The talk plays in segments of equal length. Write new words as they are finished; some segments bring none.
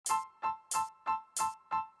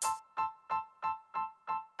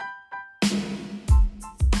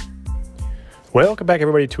Welcome back,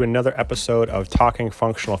 everybody, to another episode of Talking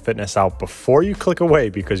Functional Fitness Out. Before you click away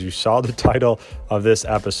because you saw the title of this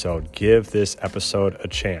episode, give this episode a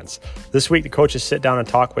chance. This week, the coaches sit down and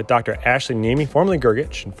talk with Dr. Ashley Niemi, formerly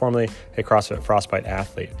Grgich and formerly a CrossFit Frostbite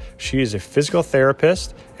athlete. She is a physical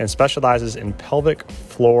therapist and specializes in pelvic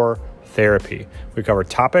floor therapy. We cover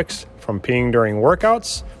topics from peeing during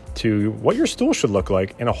workouts to what your stool should look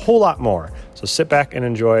like and a whole lot more. So sit back and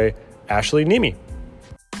enjoy Ashley Niemi.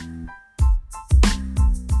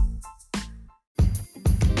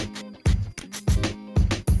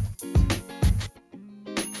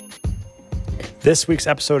 This week's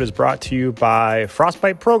episode is brought to you by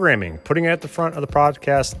Frostbite Programming. Putting it at the front of the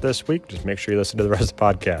podcast this week. Just make sure you listen to the rest of the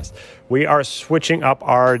podcast. We are switching up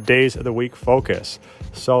our days of the week focus.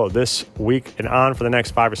 So this week and on for the next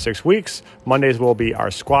 5 or 6 weeks, Mondays will be our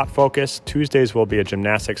squat focus. Tuesdays will be a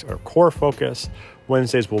gymnastics or core focus.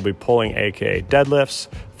 Wednesdays will be pulling, aka deadlifts.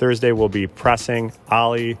 Thursday will be pressing.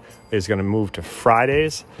 Ollie is going to move to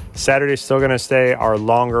Fridays. Saturday's still going to stay our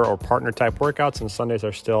longer or partner type workouts, and Sundays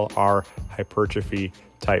are still our hypertrophy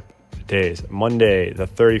type days. Monday, the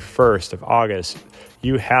 31st of August,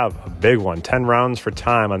 you have a big one. 10 rounds for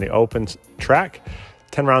time on the open track.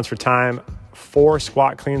 10 rounds for time. 4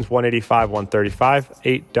 squat cleans, 185, 135,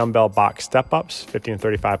 8 dumbbell box step-ups, 50 and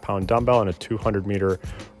 35 pound dumbbell, and a 200 meter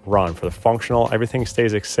run. For the functional, everything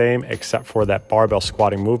stays the same except for that barbell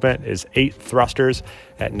squatting movement is 8 thrusters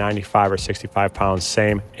at 95 or 65 pounds,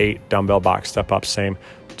 same 8 dumbbell box step-ups, same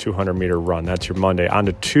 200 meter run. That's your Monday. On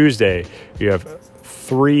to Tuesday, you have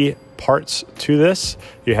 3 parts to this.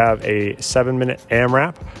 You have a 7-minute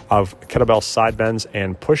AMRAP of kettlebell side bends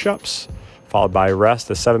and push-ups, followed by rest,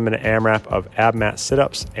 a 7-minute AMRAP of ab mat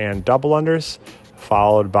sit-ups and double unders,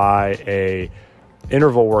 followed by a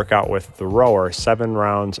interval workout with the rower, 7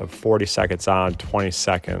 rounds of 40 seconds on, 20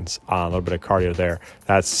 seconds on, a little bit of cardio there.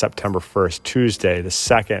 That's September 1st, Tuesday, the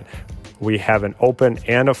 2nd. We have an open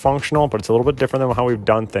and a functional, but it's a little bit different than how we've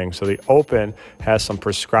done things. So the open has some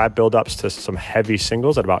prescribed buildups to some heavy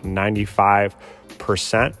singles at about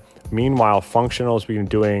 95%. Meanwhile, functionals, we've been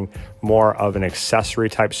doing more of an accessory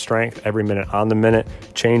type strength every minute on the minute,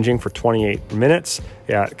 changing for 28 minutes.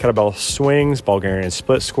 Yeah, kettlebell swings, Bulgarian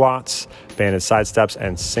split squats, banded side steps,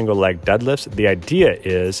 and single leg deadlifts. The idea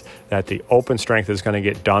is that the open strength is going to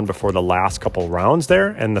get done before the last couple rounds there,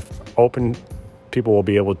 and the open people will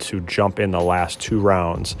be able to jump in the last 2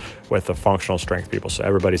 rounds with the functional strength people. So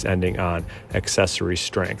everybody's ending on accessory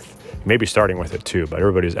strength. Maybe starting with it too, but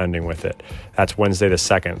everybody's ending with it. That's Wednesday the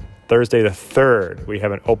 2nd. Thursday the 3rd, we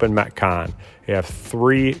have an open Metcon. We have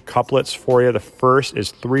 3 couplets for you. The first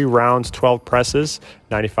is 3 rounds, 12 presses,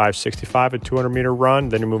 95, 65, a 200 meter run.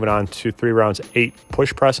 Then you're moving on to 3 rounds, 8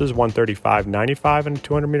 push presses, 135, 95, and a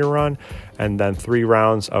 200 meter run. And then 3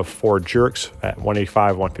 rounds of 4 jerks at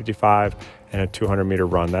 185, 155, and a 200 meter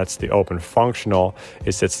run. That's the open. Functional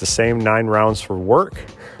it's the same 9 rounds for work,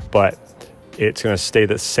 but it's going to stay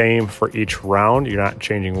the same for each round. You're not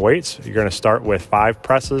changing weights. You're going to start with 5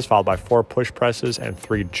 presses, followed by 4 push presses and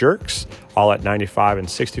 3 jerks, all at 95 and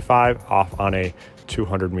 65, off on a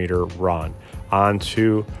 200 meter run. On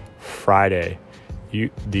to Friday.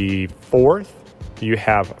 The 4th, you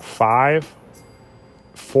have 5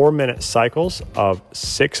 4-minute cycles of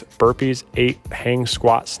 6 burpees, 8 hang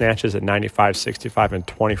squat snatches at 95, 65, and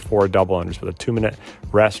 24 double unders with a 2-minute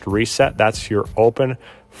rest reset. That's your open.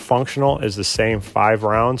 Functional is the same 5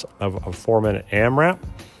 rounds of a 4-minute AMRAP,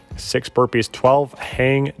 6 burpees, 12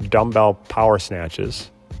 hang dumbbell power snatches,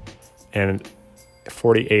 and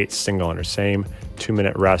 48 single unders. Same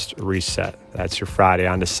 2-minute rest reset. That's your Friday.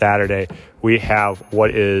 On to Saturday, we have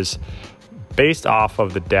what is based off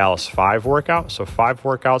of the Dallas 5 workout. So 5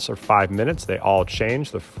 workouts are 5 minutes. They all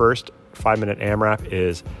change. The first 5-minute AMRAP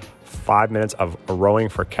is 5 minutes of rowing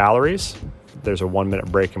for calories. There's a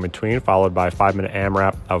 1-minute break in between, followed by a 5-minute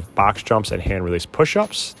AMRAP of box jumps and hand release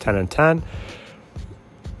push-ups, 10 and 10.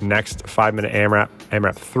 Next 5-minute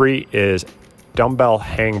AMRAP 3 is dumbbell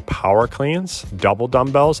hang power cleans, double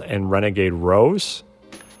dumbbells, and renegade rows.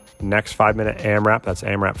 Next 5-minute AMRAP, that's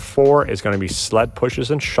AMRAP 4, is going to be sled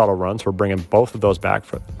pushes and shuttle runs. We're bringing both of those back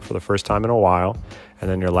for the first time in a while. And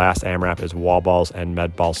then your last AMRAP is wall balls and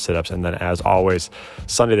med ball sit-ups. And then as always,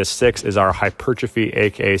 Sunday the 6th is our hypertrophy,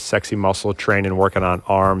 aka sexy muscle training, working on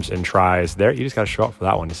arms and tries. There, you just got to show up for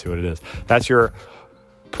that one to see what it is. That's your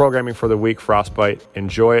programming for the week, Frostbite.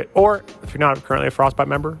 Enjoy it. Or if you're not currently a Frostbite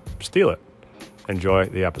member, steal it. Enjoy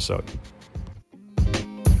the episode.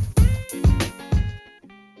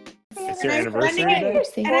 It's your anniversary today? And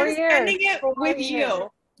I'm spending it with you.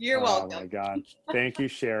 You're welcome. Oh my God. Thank you,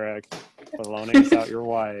 Sherrick, for loaning us out your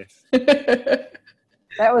wife. That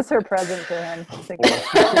was her present to him.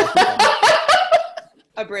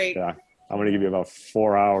 a break. Yeah, I'm going to give you about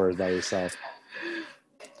 4 hours by yourself.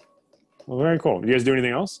 Well, very cool. You guys do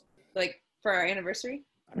anything else? Like for our anniversary?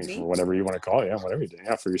 I mean, for whatever you want to call it. Yeah, whatever you do.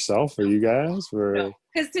 Yeah, for yourself, for you guys. For... No,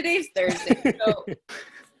 because today's Thursday. So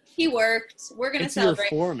he worked. We're going to celebrate.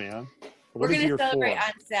 It's year 4, man. We're going to celebrate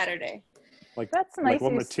on Saturday. Like, that's nice. Like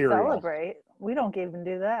what material? Celebrate. We don't even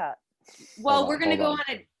do that. Well, we're going to go on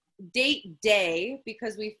a date day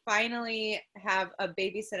because we finally have a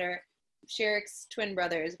babysitter. Sherrick's twin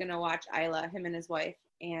brother is going to watch Isla, him and his wife,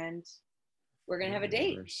 and we're going to have a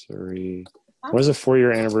date. Anniversary. What is a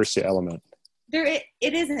 4-year anniversary element? It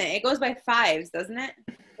isn't. It goes by 5s, doesn't it?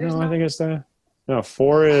 I think it's the... No,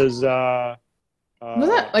 4 is... was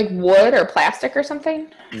that like wood or plastic or something?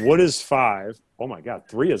 Wood is 5. Oh my God,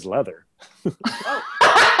 3 is leather. Oh.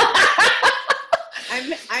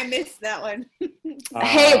 I missed that one.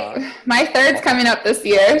 Hey, my 3rd's coming up this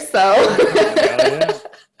year, so... Yeah.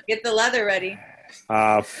 Get the leather ready.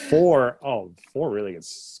 4 really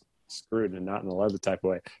gets screwed and not in the leather type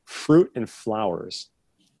of way. Fruit and flowers.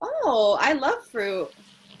 Oh, I love fruit.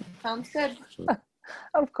 Sounds good.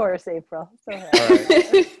 Of course, April. So All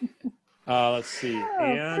right. Let's see.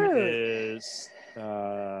 Anne fruit. is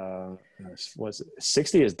what's it?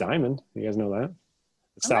 60 is diamond. You guys know that?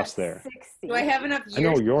 It stops there. 60. Do I have enough years? I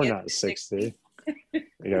know you're to get not to 60.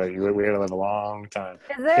 We gotta live a long time.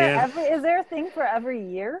 Is there a thing for every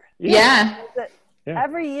year? Yeah. Is it Yeah.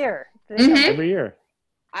 every year? Mhm. Every year.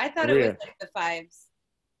 I thought Every it year. was like the 5s.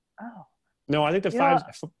 Oh, No, I think the You know,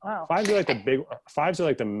 5s. wow. 5s are like the big. 5s are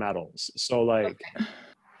like the metals. So like, Okay.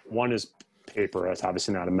 1 is paper. That's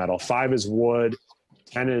obviously not a metal. 5 is wood.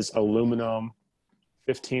 10 is aluminum.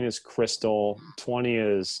 15 is crystal. 20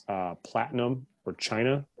 is platinum or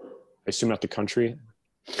China. I assume not the country.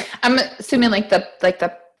 I'm assuming like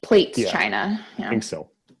the plates, Yeah. China. I Yeah. think so.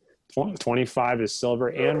 25 is silver.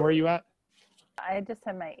 And where are you at? I just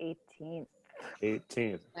had my 18th.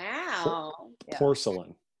 18th. Wow. Yeah.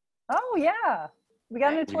 Porcelain. Oh yeah, we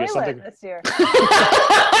got a new You get toilet something- this year.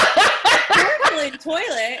 Porcelain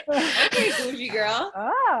toilet. Okay, bougie girl.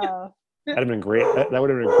 Oh, That'd have been great. That would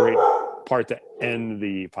have been a great part to end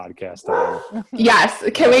the podcast on. Yes.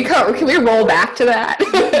 Can we roll back to that?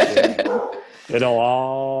 Yeah. It'll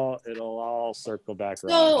all circle back around.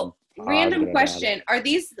 So, I'm random positive about question. it. Are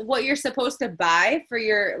these what you're supposed to buy for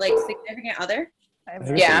your like significant other? I I've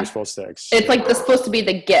think Yeah. that's what you're supposed to It's like supposed to be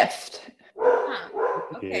the gift. Huh.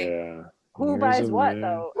 Okay. Yeah. Who Here's buys a what man.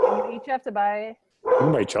 though? You each have to buy. We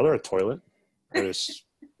can buy each other a toilet. Or just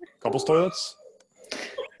couples toilets.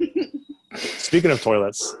 Speaking of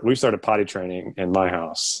toilets, we started potty training in my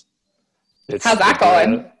house. How's that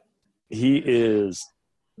going? He is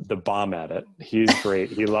the bomb at it. He's great.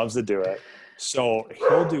 He loves to do it. So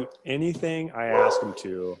he'll do anything I ask him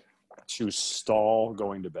to stall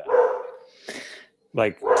going to bed.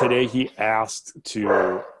 Like today, he asked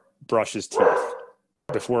to brush his teeth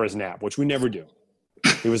before his nap, which we never do.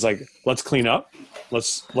 He was like, "Let's clean up.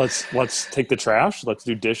 Let's take the trash. Let's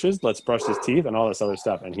do dishes. Let's brush his teeth and all this other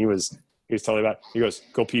stuff." And he was totally about. He goes,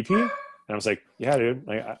 "Go pee pee." And I was like, "Yeah, dude.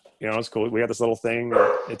 Like, it's cool. We got this little thing.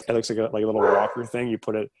 It looks like a little walker thing. You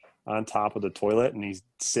put it on top of the toilet, and he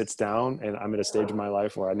sits down. And I'm at a stage in my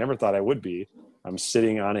life where I never thought I would be. I'm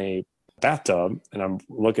sitting on a bathtub, and I'm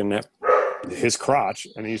looking at his crotch,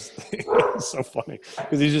 and he's it's so funny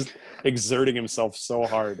because he's just exerting himself so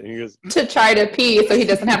hard, and he goes To try to pee so he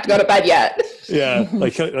doesn't have to go to bed yet. yeah,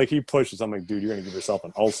 like he pushes. I'm like, dude, you're gonna give yourself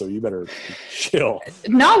an ulcer. You better chill.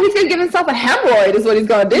 No, he's gonna give himself a hemorrhoid is what he's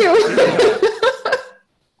gonna do.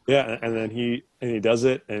 Yeah, and then he does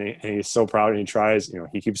it, and he's so proud, and he tries.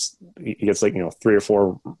 He gets like 3 or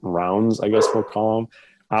 4 rounds, I guess we'll call them,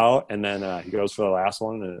 out, and then he goes for the last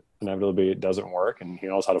one, and inevitably it doesn't work, and he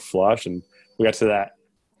knows how to flush. And we got to that.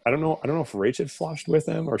 I don't know if Rach had flushed with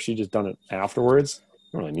him or she just done it afterwards.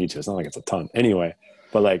 I don't really need to. It's not like it's a ton anyway.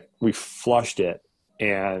 But like we flushed it,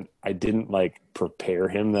 and I didn't like prepare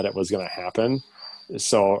him that it was going to happen.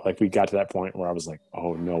 So like we got to that point where I was like,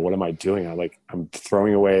 oh no, what am I doing? I'm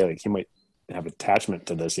throwing away. Like he might have attachment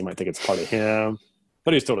to this. He might think it's part of him.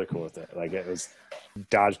 But he's totally cool with it. Like it was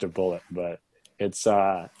dodged a bullet, but it's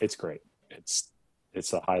great. It's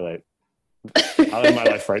a highlight. Highlight of my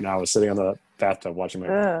life right now is sitting on the bathtub watching my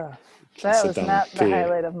Ugh, sit that was down not and the pee.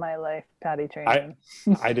 highlight of my life. Potty training.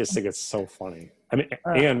 I just think it's so funny. I mean,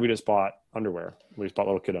 and we just bought underwear. We just bought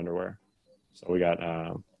little kid underwear. So we got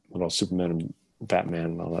little Superman and Batman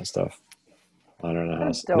and all that stuff on our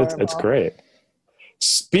house. It's great.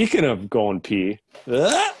 Speaking of going pee,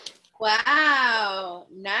 Wow.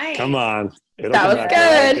 Nice. come on. It'll That come was back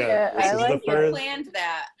good. really Yeah, This I is like the it. You first. planned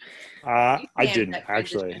that. I planned didn't that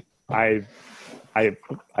actually. transition. I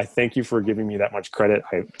thank you for giving me that much credit.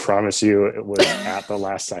 I promise you it was at the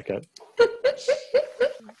last second.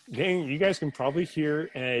 Gang, you guys can probably hear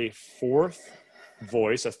a third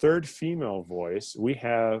female voice. We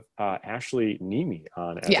have Ashley Nemi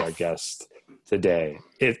on as our guest today.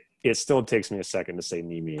 It still takes me a second to say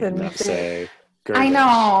Nemi and not say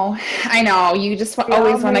Gervish. I know. You just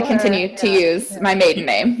always want to continue to use my maiden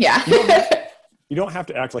name. Yeah. You don't have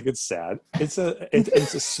to act like it's sad. It's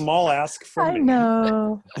a small ask from me. I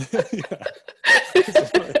know.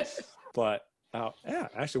 But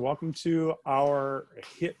actually, welcome to our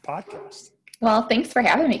hit podcast. Well, thanks for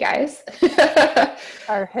having me, guys.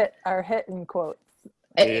 our hit in quotes.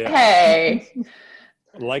 Yeah. Hey.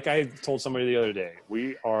 Like I told somebody the other day,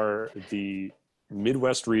 we are the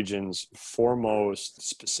Midwest region's foremost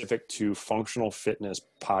specific to functional fitness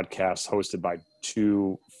podcast hosted by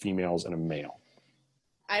 2 females and a male.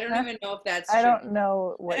 I don't even know if that's true. I don't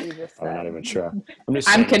know what you just said. I'm not even sure.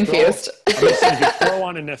 I'm confused. I'm just saying, if you throw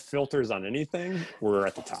on enough filters on anything, we're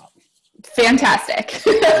at the top. Fantastic.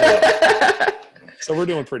 So we're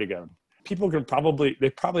doing pretty good. People they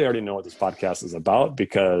probably already know what this podcast is about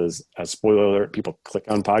because, as spoiler alert, people click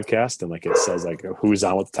on podcast and like it says like who's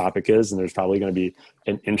on, what the topic is, and there's probably going to be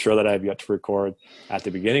an intro that I've yet to record at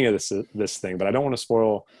the beginning of this thing. But I don't want to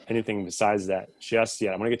spoil anything besides that just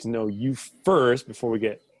yet. I want to get to know you first before we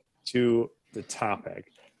get to the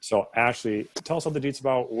topic. So Ashley, tell us all the deets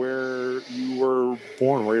about where you were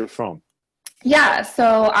born, where you're from. Yeah,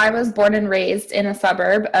 so I was born and raised in a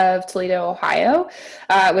suburb of Toledo, Ohio,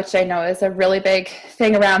 which I know is a really big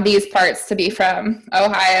thing around these parts to be from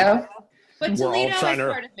Ohio. But Toledo is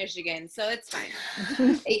part of Michigan, so it's fine.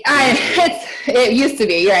 It used to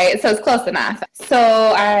be, right? So it's close enough. So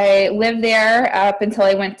I lived there up until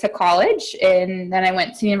I went to college, and then I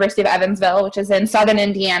went to the University of Evansville, which is in southern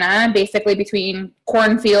Indiana, basically between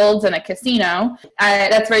cornfields and a casino.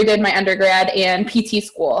 That's where I did my undergrad and PT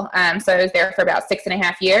school. So I was there for about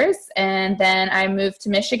 6.5 years, and then I moved to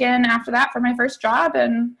Michigan after that for my first job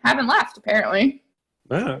and haven't left, apparently.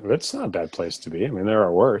 Yeah, it's not a bad place to be. I mean, there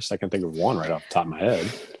are worse. I can think of one right off the top of my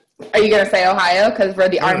head. Are you going to say Ohio because we're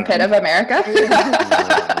the armpit of America?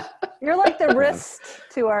 You're like the wrist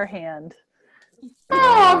to our hand.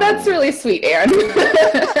 Oh, that's really sweet, Aaron.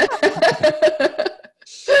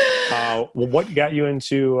 What got you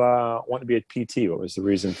into wanting to be a PT? What was the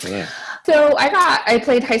reason for that? So I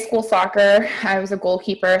played high school soccer. I was a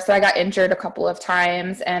goalkeeper, so I got injured a couple of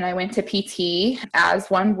times, and I went to PT as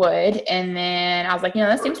one would. And then I was like,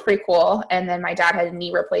 this seems pretty cool. And then my dad had a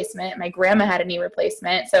knee replacement. My grandma had a knee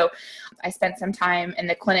replacement. So I spent some time in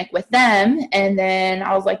the clinic with them. And then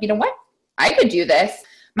I was like, you know what? I could do this.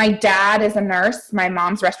 My dad is a nurse. My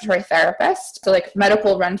mom's a respiratory therapist. So like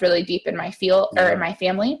medical runs really deep in my field or in my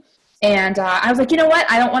family. And I was like, you know what?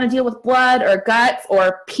 I don't want to deal with blood or guts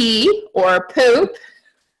or pee or poop.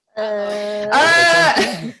 And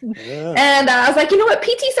I was like, you know what?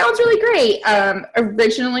 PT sounds really great.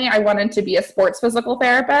 Originally, I wanted to be a sports physical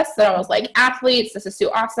therapist. So I was like, athletes, this is so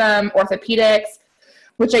awesome. Orthopedics,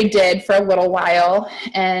 which I did for a little while.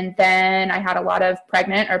 And then I had a lot of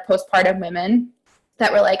pregnant or postpartum women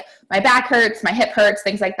that were like, my back hurts, my hip hurts,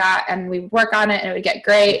 things like that. And we would work on it and it would get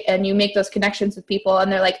great. And you make those connections with people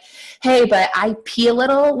and they're like, hey, but I pee a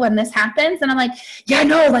little when this happens. And I'm like, yeah,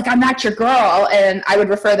 no, like I'm not your girl. And I would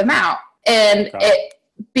refer them out. And it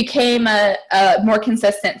became a more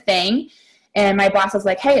consistent thing. And my boss was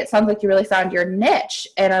like, hey, it sounds like you really found your niche.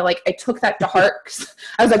 And I took that to heart.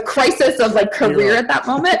 I was a crisis of like career at that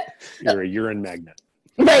moment. You're a urine magnet.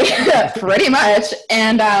 Right, pretty much.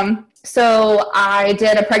 And so I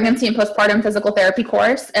did a pregnancy and postpartum physical therapy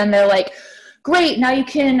course, and they're like, great, now you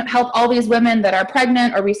can help all these women that are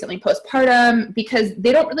pregnant or recently postpartum, because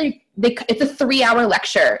they don't really, it's a 3-hour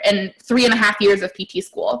lecture and 3.5 years of PT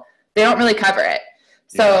school. They don't really cover it.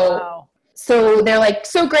 So they're like,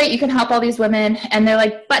 so great, you can help all these women. And they're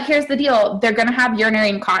like, but here's the deal. They're going to have urinary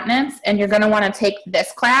incontinence, and you're going to want to take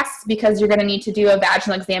this class because you're going to need to do a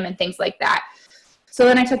vaginal exam and things like that. So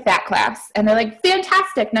then I took that class, and they're like,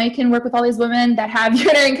 fantastic. Now you can work with all these women that have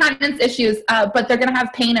urinary incontinence issues, but they're going to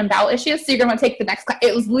have pain and bowel issues. So you're going to take the next class.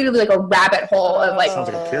 It was literally like a rabbit hole of like. Sounds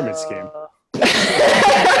like a pyramid scheme.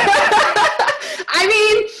 I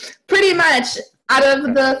mean, pretty much out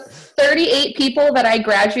of the 38 people that I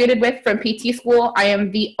graduated with from PT school, I am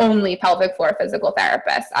the only pelvic floor physical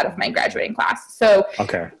therapist out of my graduating class. So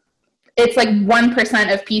it's like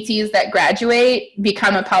 1% of PTs that graduate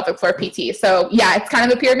become a pelvic floor PT. So yeah, it's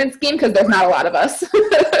kind of a pyramid scheme because there's not a lot of us.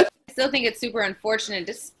 I still think it's super unfortunate,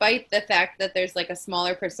 despite the fact that there's like a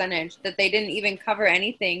smaller percentage, that they didn't even cover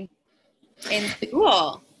anything in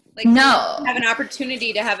school. Like, No. have an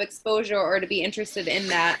opportunity to have exposure or to be interested in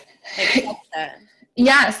that. Like, what's that?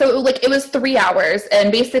 Yeah, so like it was 3 hours,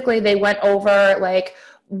 and basically they went over like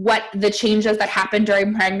what the changes that happen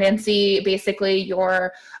during pregnancy. Basically,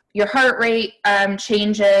 your heart rate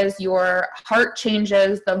changes, your heart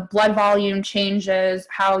changes, the blood volume changes,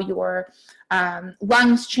 how your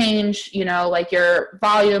lungs change, you know, like your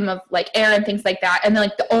volume of like air and things like that. And then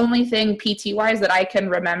like the only thing PT wise that I can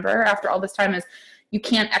remember after all this time is you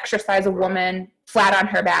can't exercise a woman flat on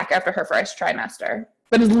her back after her first trimester.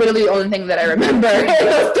 That is literally the only thing that I remember in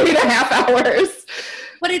those 3.5 hours.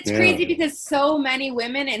 But it's crazy because so many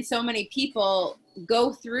women and so many people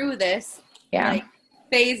go through this like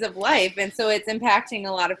phase of life, and so it's impacting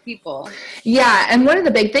a lot of people. Yeah, and one of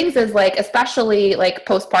the big things is like, especially like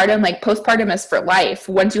postpartum is for life.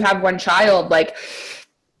 Once you have one child, like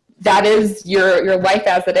that is your life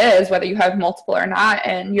as it is, whether you have multiple or not,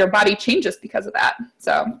 and your body changes because of that.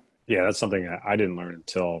 So yeah, that's something I didn't learn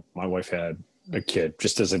until my wife had a kid,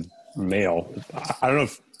 just as a male. I don't know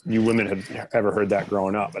if you women have ever heard that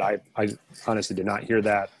growing up, but I honestly did not hear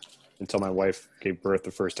that until my wife gave birth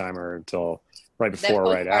the first time, or until right before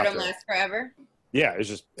or right after. That postpartum lasts forever? Yeah,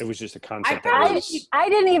 it was just a concept I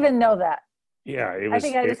didn't even know that. Yeah, it I was.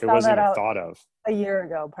 think I just it found wasn't that even out thought of a year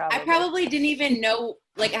ago, probably. I probably didn't even know,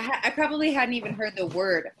 like, I probably hadn't even heard the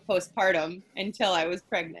word postpartum until I was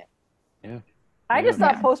pregnant. Yeah. I just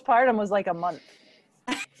thought postpartum was like a month.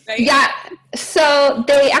 Right? Yeah. So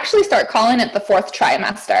they actually start calling it the 4th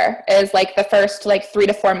trimester, is like the first like 3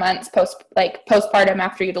 to 4 months postpartum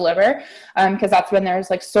after you deliver. Cause that's when there's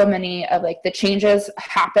like so many of like the changes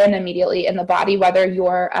happen immediately in the body, whether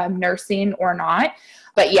you're nursing or not.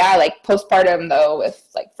 But yeah, like postpartum though, with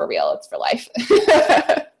like for real, it's for life.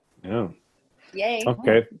 Yeah. Yay.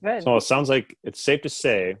 Okay. Good. So it sounds like it's safe to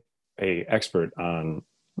say a expert on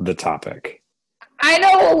the topic. I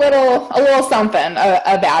know a little something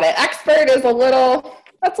about it. Expert is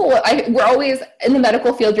we're always in the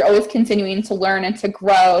medical field. You're always continuing to learn and to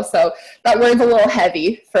grow. So that word's a little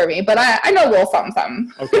heavy for me, but I know a little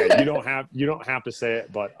something. Okay. You don't have to say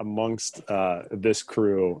it, but amongst this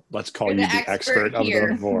crew, let's call you the expert of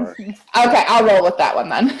the four. Okay. I'll roll with that one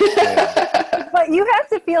then. Yeah. But you have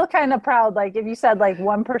to feel kind of proud. Like if you said like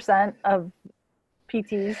 1% of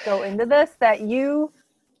PTs go into this, that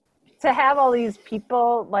to have all these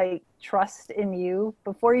people like trust in you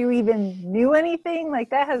before you even knew anything, like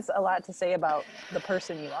that has a lot to say about the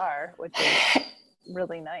person you are, which is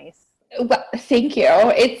really nice. Well, thank you.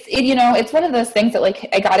 It's one of those things that like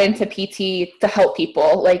I got into PT to help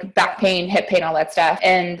people, like back pain, hip pain, all that stuff.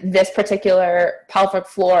 And this particular pelvic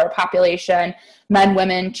floor population, men,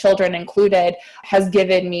 women, children included, has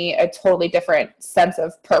given me a totally different sense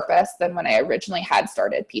of purpose than when I originally had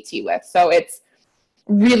started PT with. So it's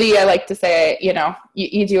really, I like to say, you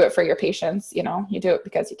do it for your patients, you do it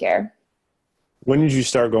because you care. When did you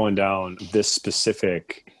start going down this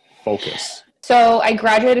specific focus? So I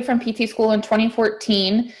graduated from PT school in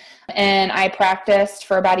 2014, and I practiced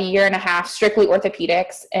for about 1.5 years, strictly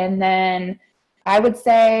orthopedics. And then I would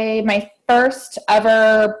say my first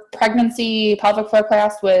ever pregnancy pelvic floor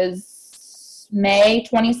class was May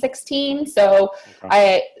 2016. So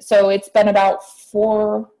it's been about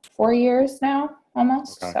four years now.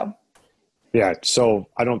 Almost. Okay. So yeah, so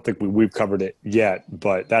I don't think we've covered it yet,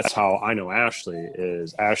 but that's how I know Ashley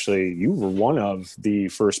is. Ashley, you were one of the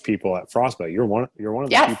first people at Frostbite. You're one of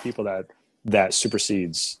the few people that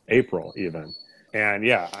supersedes April even. And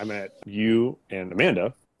yeah, I met you and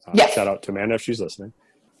Amanda. Shout out to Amanda if she's listening.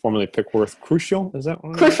 Formerly Pickworth Crucial, is that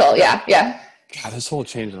one? Crucial, yeah. God, this whole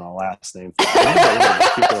change in the last name.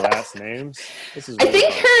 People last names. I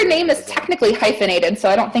think her name is technically hyphenated, so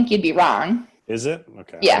I don't think you'd be wrong. Is it?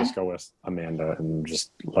 Okay. Yeah. I'll just go with Amanda and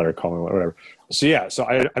just let her call me whatever. So yeah, so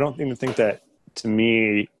I don't even think that, to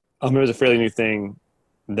me, it was a fairly new thing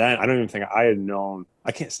then. I don't even think I had known,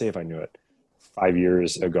 I can't say if I knew it 5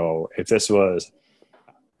 years ago, if this was,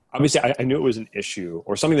 obviously I knew it was an issue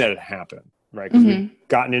or something that had happened, right? Because we've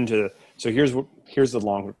gotten into, so here's the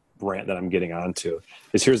long rant that I'm getting onto,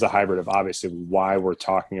 is here's the hybrid of obviously why we're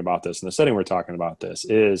talking about this and the setting we're talking about this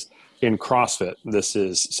is in CrossFit. This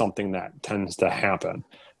is something that tends to happen,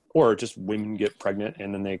 or just women get pregnant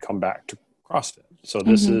and then they come back to CrossFit. So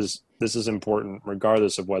this is important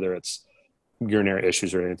regardless of whether it's urinary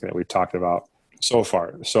issues or anything that we've talked about so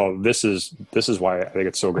far. So this is why I think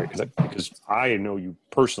it's so great, because I know you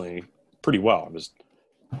personally pretty well,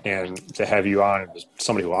 and to have you on as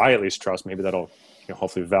somebody who I at least trust, maybe that'll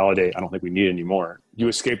hopefully validate. I don't think we need any more. You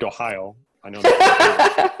escaped Ohio. I know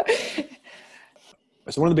that.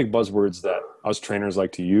 So one of the big buzzwords that us trainers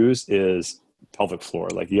like to use is pelvic floor.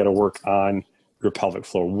 Like you got to work on your pelvic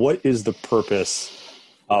floor. What is the purpose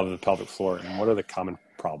of the pelvic floor, and what are the common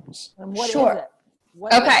problems? And what Sure. is it?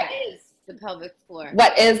 What Okay. Is the pelvic floor?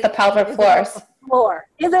 What is the pelvic is floor? it? A floor.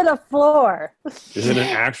 Is it a floor? Is it an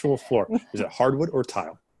actual floor? Is it hardwood or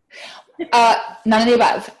tile? None of the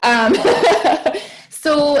above.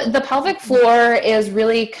 So the pelvic floor is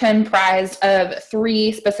really comprised of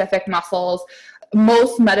 3 specific muscles.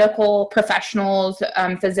 Most medical professionals,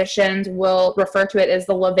 physicians will refer to it as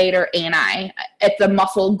the levator ani. It's a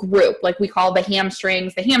muscle group, like we call the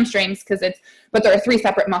hamstrings because but there are 3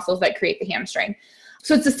 separate muscles that create the hamstring.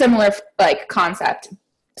 So it's a similar like concept.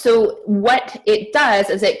 So what it does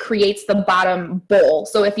is it creates the bottom bowl.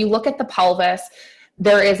 So if you look at the pelvis,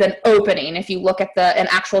 there is an opening. If you look at an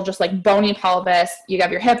actual just like bony pelvis, you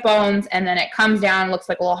have your hip bones, and then it comes down, looks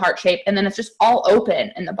like a little heart shape, and then it's just all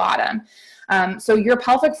open in the bottom. So your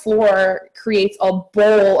pelvic floor creates a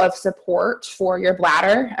bowl of support for your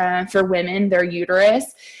bladder, for women, their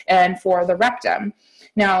uterus, and for the rectum.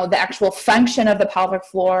 Now, the actual function of the pelvic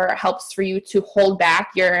floor helps for you to hold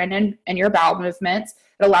back urine and your bowel movements.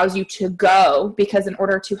 It allows you to go, because in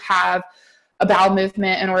order to have a bowel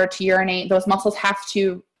movement, in order to urinate, those muscles have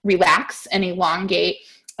to relax and elongate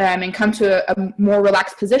and come to a more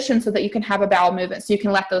relaxed position so that you can have a bowel movement, so you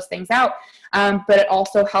can let those things out. But it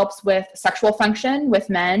also helps with sexual function with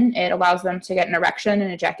men. It allows them to get an erection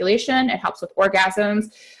and ejaculation. It helps with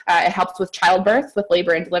orgasms. It helps with childbirth, with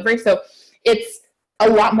labor and delivery. So it's a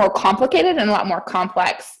lot more complicated and a lot more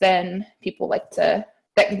complex than people like to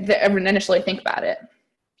that initially think about it.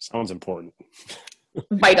 Sounds important.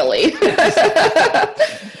 Vitally.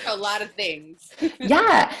 A lot of things.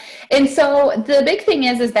 Yeah. And so the big thing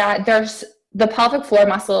is that there's the pelvic floor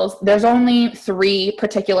muscles. There's only 3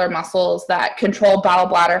 particular muscles that control bowel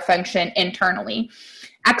bladder function internally.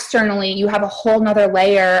 Externally, you have a whole nother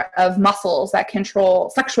layer of muscles that control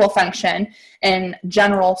sexual function and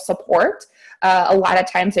general support. A lot of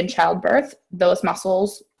times in childbirth, those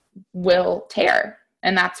muscles will tear.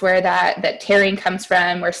 And that's where that tearing comes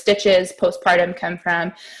from, where stitches postpartum come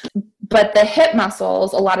from. But the hip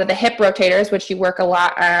muscles, a lot of the hip rotators, which you work a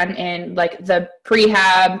lot on in like the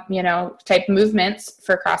prehab, type movements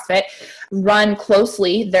for CrossFit, run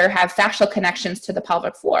closely. They have fascial connections to the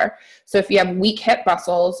pelvic floor. So if you have weak hip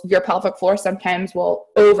muscles, your pelvic floor sometimes will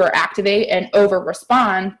overactivate and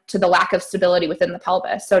over-respond to the lack of stability within the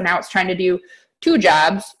pelvis. So now it's trying to do 2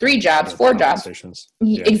 jobs, 3 jobs, 4 jobs.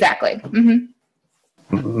 Yeah. Exactly.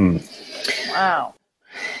 Mm-hmm. Wow.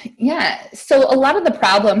 Yeah. So a lot of the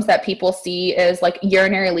problems that people see is like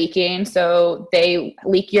urinary leaking. So they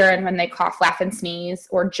leak urine when they cough, laugh, and sneeze,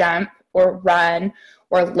 or jump, or run,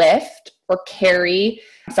 or lift, or carry.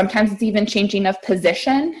 Sometimes it's even changing of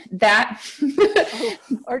position that,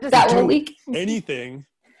 or just that will leak. Anything.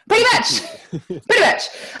 Pretty much.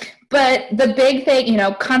 But the big thing,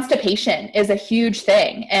 constipation is a huge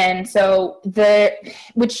thing. And so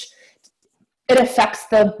it affects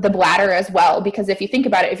the bladder as well, because if you think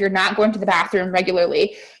about it, if you're not going to the bathroom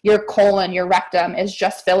regularly, your colon, your rectum is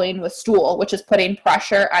just filling with stool, which is putting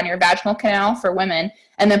pressure on your vaginal canal for women,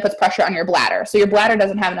 and then puts pressure on your bladder. So your bladder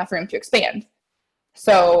doesn't have enough room to expand.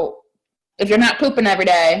 So if you're not pooping every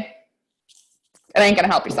day, it ain't going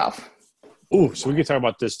to help yourself. Ooh, so we can talk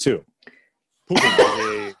about this too. Pooping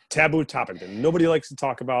is a taboo topic that nobody likes to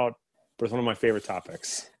talk about, but it's one of my favorite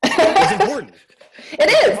topics. It's important.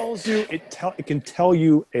 It can tell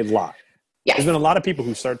you a lot. Yes. There's been a lot of people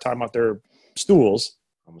who started talking about their stools.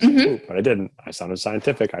 I almost said poop, but I didn't. I sounded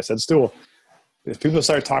scientific. I said stool. If people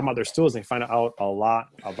started talking about their stools, they find out a lot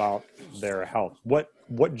about their health. What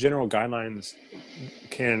general guidelines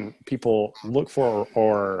can people look for,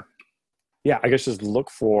 or I guess just look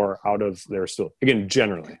for out of their stool? Again,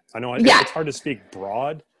 generally. I know it's hard to speak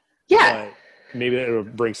broad. Yeah. But maybe it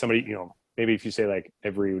would bring somebody, maybe if you say like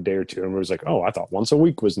every day or two, and everyone's like, oh, I thought once a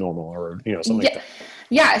week was normal, or, something like that.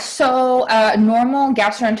 Yeah. So normal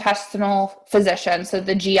gastrointestinal physicians, so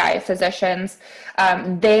the GI physicians,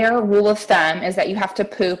 their rule of thumb is that you have to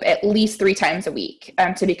poop at least 3 times a week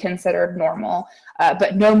to be considered normal,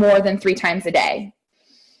 but no more than 3 times a day,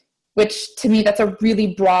 which to me, that's a really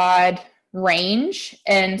broad range.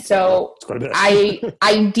 And so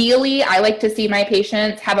ideally, I like to see my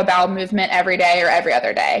patients have a bowel movement every day or every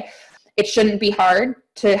other day. It shouldn't be hard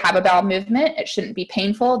to have a bowel movement. It shouldn't be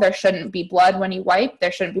painful. There shouldn't be blood when you wipe.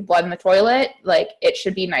 There shouldn't be blood in the toilet. Like, it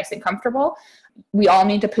should be nice and comfortable. We all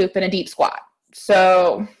need to poop in a deep squat.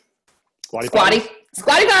 So squatty potties.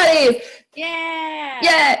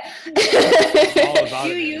 Yeah. Do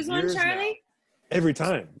you use one, Charlie? Every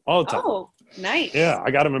time. All the time. Oh, nice. Yeah,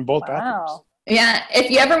 I got them in both bathrooms. Yeah.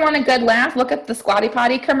 If you ever want a good laugh, look at the Squatty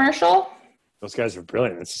Potty commercial. Those guys are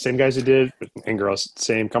brilliant. It's the same guys who did, and girls,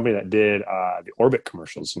 same company that did the Orbit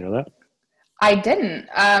commercials. You know that? I didn't.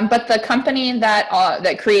 But the company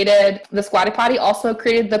that created the Squatty Potty also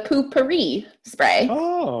created the Poo-Pourri spray.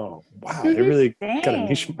 Oh, wow. They really got a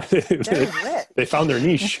niche. They found their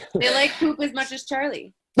niche. They like poop as much as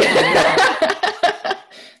Charlie.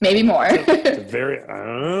 Maybe more. It's very, I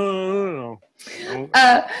don't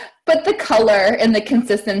know. But the color and the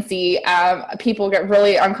consistency, people get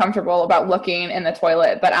really uncomfortable about looking in the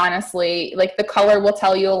toilet. But honestly, like the color will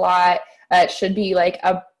tell you a lot. It should be like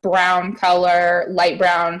a brown color, light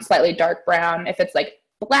brown, slightly dark brown. If it's like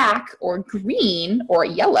black or green or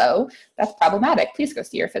yellow, that's problematic. Please go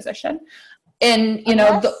see your physician. And, you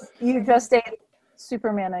know, you just ate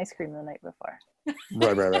Superman ice cream the night before.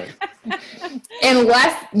 Right.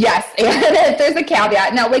 Unless, yes, and there's a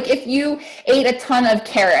caveat. Now, like if you ate a ton of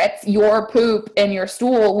carrots, your poop and your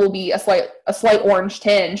stool will be a slight orange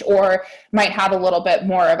tinge, or might have a little bit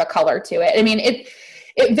more of a color to it. I mean,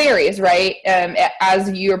 it varies, right? As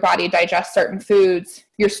your body digests certain foods,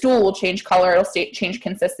 your stool will change color, it'll change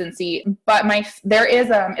consistency. But there is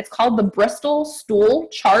it's called the Bristol Stool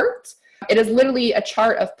Chart. It is literally a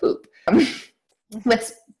chart of poop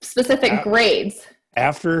with specific grades.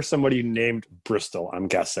 After somebody named Bristol, I'm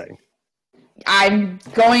guessing. I'm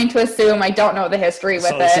going to assume, I don't know the history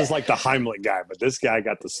with it. This is like the Heimlich guy, but this guy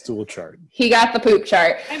got the stool chart. He got the poop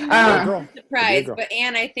chart. I'm really surprised, but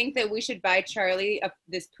Anne, I think that we should buy Charlie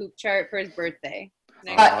this poop chart for his birthday.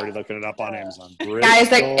 I'm already looking it up on Amazon. Bristol, guys,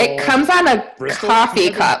 it comes on a coffee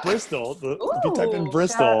cup. Bristol. If you type in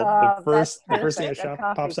Bristol, the first thing that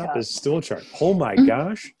pops up is stool chart. Oh my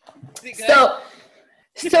gosh.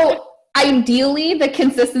 So ideally, the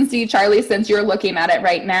consistency, Charlie, since you're looking at it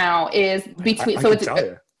right now, is between.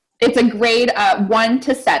 It's a grade 1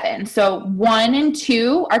 to 7. So 1 and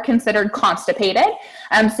 2 are considered constipated.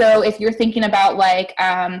 So if you're thinking about like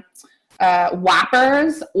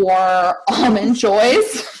Whoppers or Almond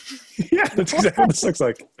Joys. Yeah, that's exactly what this looks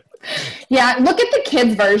like. Yeah, look at the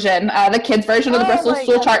kids version. The kids version of the Bristol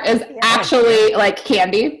Stool Chart is actually like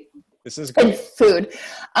candy. This is good. And food.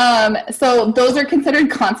 So those are considered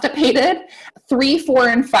constipated. 3, 4,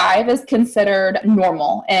 and 5 is considered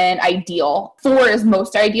normal and ideal. 4 is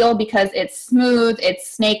most ideal because it's smooth, it's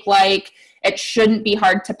snake-like, it shouldn't be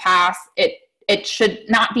hard to pass. It should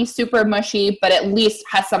not be super mushy, but at least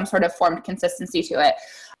has some sort of formed consistency to it.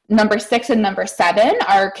 Number 6 and number 7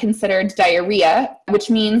 are considered diarrhea, which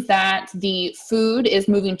means that the food is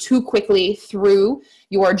moving too quickly through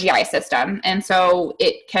your GI system. And so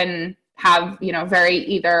it can have, very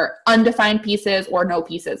either undefined pieces or no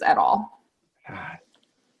pieces at all.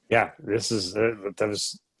 Yeah, that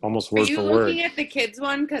was almost word for word. Are you looking at the kids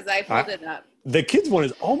one? Because I pulled it up. The kids one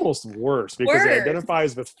is almost worse because it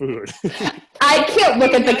identifies with food. I can't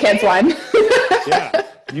look at the kids one. Yeah,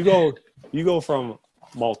 you go from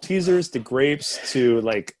Maltesers to grapes to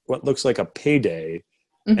like what looks like a payday,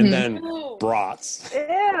 and then brats.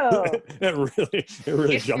 Ew. it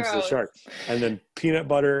really jumps gross. the shark. And then peanut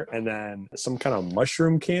butter, and then some kind of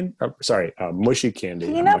mushroom candy. Mushy candy.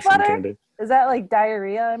 Peanut butter? Candy. Is that like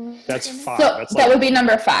diarrhea? That's 5. So that would be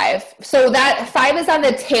number 5. So that 5 is on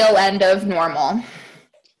the tail end of normal.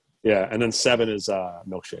 Yeah, and then 7 is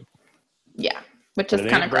milkshake. Yeah, which is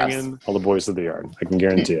kind of gross. Bringing all the boys to the yard. I can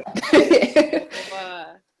guarantee it.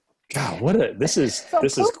 God, this is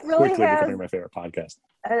really quickly becoming my favorite podcast.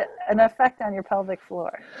 An effect on your pelvic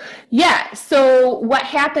floor. Yeah. So what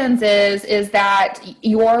happens is that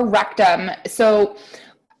your rectum. So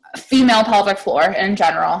female pelvic floor in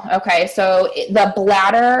general. Okay. So the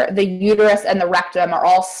bladder, the uterus, and the rectum are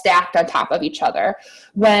all stacked on top of each other.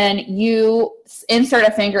 When you insert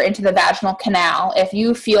a finger into the vaginal canal, if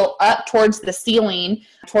you feel up towards the ceiling,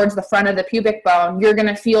 towards the front of the pubic bone, you're going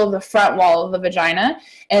to feel the front wall of the vagina,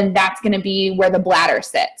 and that's going to be where the bladder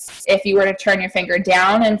sits. If you were to turn your finger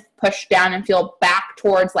down and push down and feel back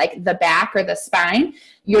towards like the back or the spine,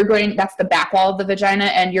 that's the back wall of the vagina,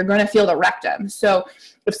 and you're going to feel the rectum. So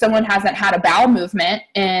if someone hasn't had a bowel movement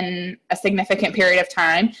in a significant period of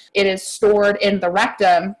time, it is stored in the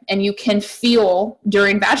rectum, and you can feel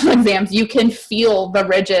during vaginal exams, you can feel the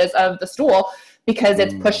ridges of the stool because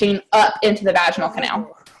it's pushing up into the vaginal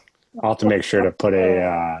canal. I'll have to make sure to put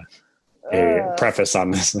a preface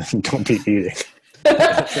on this. Don't be eating.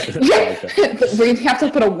 We have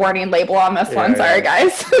to put a warning label on this one. Sorry,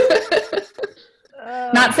 guys.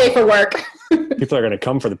 Not safe for work. People are going to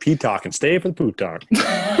come for the pee talk and stay for the poo talk.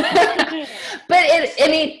 But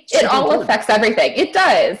it all affects everything. It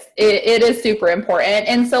does. It is super important.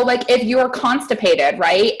 And so like if you're constipated,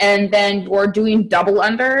 right, and then you're doing double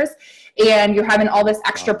unders, and you're having all this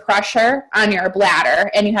extra pressure on your bladder,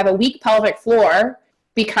 and you have a weak pelvic floor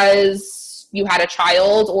because you had a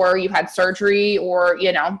child or you had surgery, or,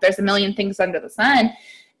 you know, there's a million things under the sun,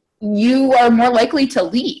 you are more likely to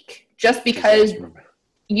leak just because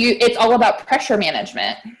it's all about pressure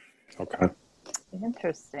management. Okay.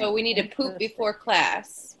 Interesting. So we need to poop before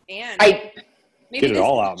class. And get it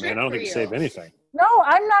all out, man. I don't think you save anything. No,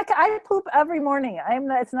 I'm not. I poop every morning.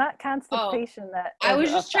 It's not constipation that. I was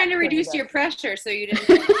just trying to reduce your pressure so you didn't.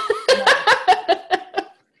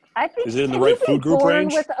 I think. Is it in the right food group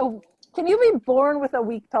range? Can you be born with a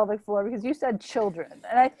weak pelvic floor? Because you said children,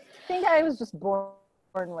 and I think I was just born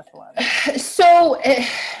with one. So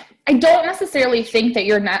I don't necessarily think that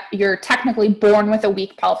you're technically born with a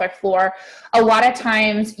weak pelvic floor. A lot of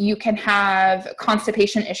times you can have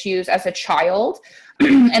constipation issues as a child,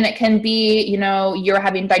 and it can be, you know, you're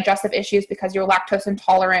having digestive issues because you're lactose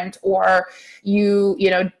intolerant, or you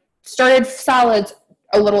started solids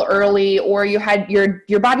a little early, or you had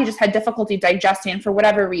your body just had difficulty digesting for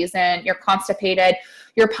whatever reason, you're constipated.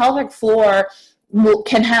 Your pelvic floor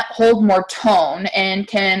can hold more tone and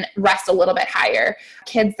can rest a little bit higher.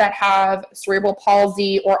 Kids that have cerebral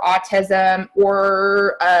palsy or autism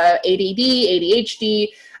or ADD, ADHD,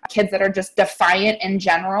 kids that are just defiant in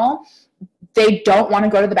general, they don't want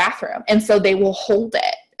to go to the bathroom. And so they will hold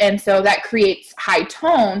it. And so that creates high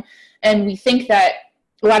tone. And we think that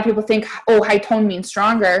a lot of people think, oh, high tone means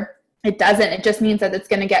stronger. It doesn't. It just means that it's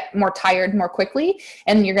going to get more tired more quickly.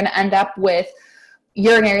 And you're going to end up with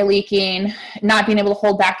urinary leaking, not being able to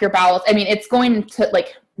hold back your bowels. I mean, it's going to,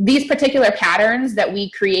 like, these particular patterns that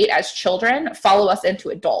we create as children follow us into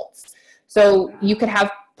adults. So you could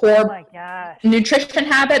have poor nutrition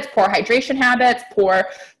habits, poor hydration habits, poor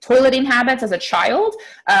toileting habits as a child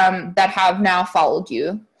that have now followed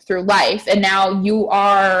you through life. And now you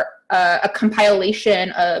are a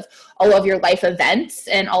compilation of all of your life events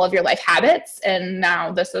and all of your life habits. And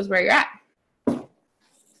now this is where you're at.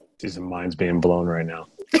 These minds being blown right now.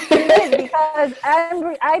 Because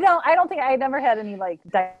I don't think I never had any like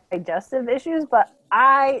digestive issues, but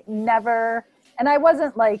I never, and I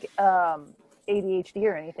wasn't like ADHD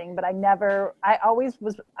or anything, but I always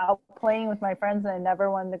was out playing with my friends, and I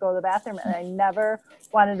never wanted to go to the bathroom, and I never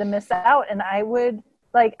wanted to miss out. And I would,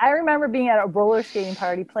 like, I remember being at a roller skating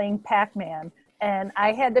party playing Pac-Man, and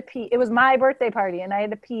I had to pee. It was my birthday party, and I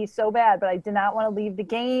had to pee so bad, but I did not want to leave the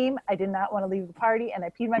game. I did not want to leave the party, and I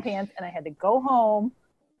peed my pants, and I had to go home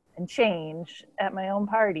and change at my own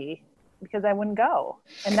party because I wouldn't go.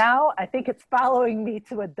 And now I think it's following me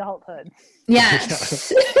to adulthood. Yeah.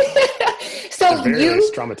 So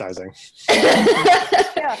it's traumatizing.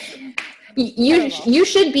 Yeah. You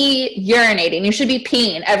should be urinating. You should be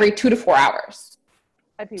peeing every 2 to 4 hours.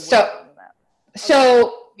 I'd be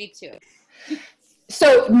Me too.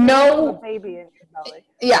 So no baby in your belly.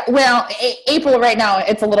 Yeah, well, April, right now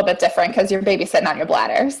it's a little bit different because your baby's sitting on your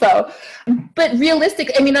bladder. So, but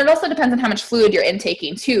realistic, I mean, it also depends on how much fluid you're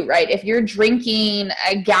intaking too, right? If you're drinking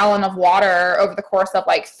a gallon of water over the course of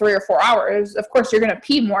like 3 or 4 hours, of course you're going to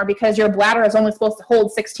pee more because your bladder is only supposed to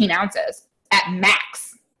hold 16 ounces at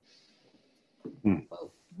max.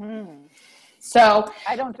 So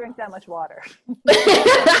I don't drink that much water.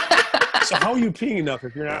 So how are you peeing enough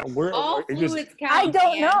if you're not? All fluids count. I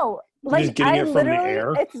don't know. Like, just getting it from the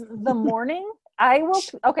air? It's the morning. I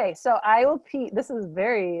will pee. This is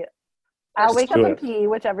very. I'll wake up and pee,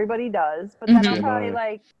 which everybody does, but then I'll probably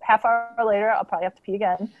like half hour later, I'll probably have to pee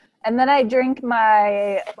again. And then I drink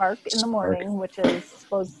my Spark in the morning, which is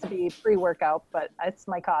supposed to be pre-workout, but it's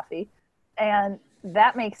my coffee. And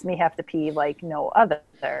that makes me have to pee like no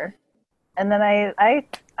other. And then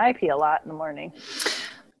I pee a lot in the morning.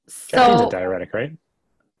 Caffeine's a diuretic, right?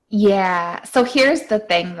 Yeah. So here's the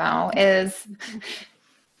thing, though, is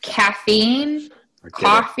caffeine,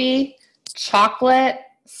 coffee, chocolate,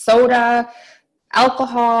 soda,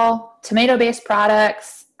 alcohol, tomato-based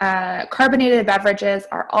products, carbonated beverages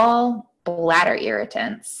are all bladder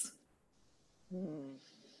irritants.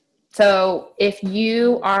 So if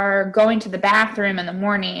you are going to the bathroom in the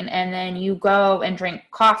morning and then you go and drink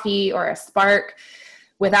coffee or a Spark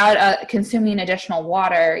without consuming additional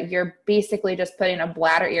water, you're basically just putting a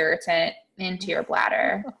bladder irritant into your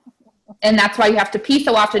bladder. And that's why you have to pee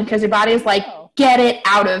so often, because your body is like, get it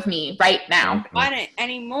out of me right now. I don't want it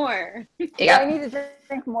anymore. Yeah. I need to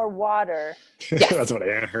drink more water. Yes. That's what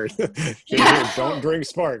I heard. Don't drink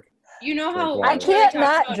Spark. You know how I can't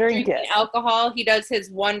not drink it. Alcohol, he does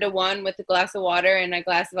his 1-to-1 with a glass of water and a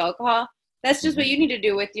glass of alcohol. That's just what you need to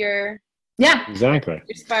do with your exactly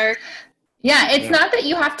your Spark. Yeah, it's not that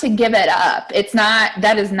you have to give it up.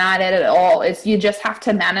 That is not it at all. It's you just have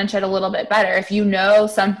to manage it a little bit better. If you know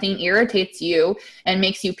something irritates you and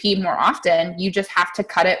makes you pee more often, you just have to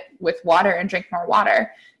cut it with water and drink more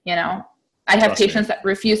water. I have patients that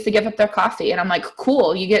refuse to give up their coffee, and I'm like,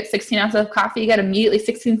 cool, you get 16 ounces of coffee, you get immediately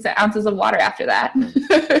 16 ounces of water after that.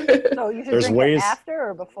 So you should drink it after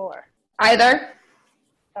or before? Either.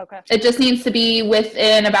 Okay. It just needs to be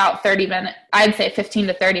within about 30 minutes. I'd say 15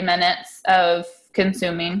 to 30 minutes of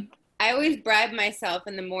consuming. I always bribe myself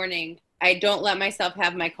in the morning. I don't let myself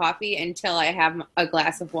have my coffee until I have a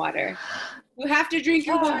glass of water. You have to drink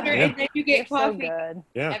your water and then you get coffee. So good.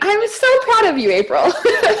 Yeah. I'm so proud of you, April.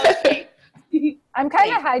 I'm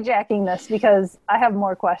kind of hijacking this because I have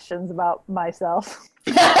more questions about myself.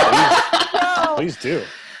 Please do.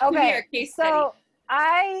 Okay. So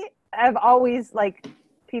I have always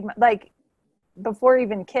before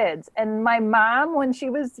even kids. And my mom, when she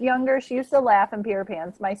was younger, she used to laugh and pee her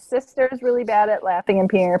pants. My sister's really bad at laughing and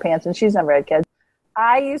peeing her pants, and she's never had kids.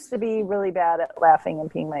 I used to be really bad at laughing and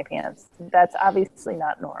peeing my pants. That's obviously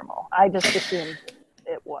not normal. I just assumed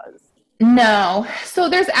it was. No. So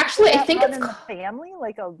there's actually, I think it's in the family,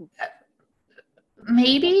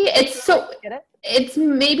 maybe it's so. Get it? It's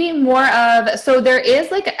maybe more of, so there is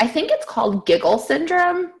I think it's called giggle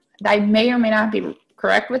syndrome. I may or may not be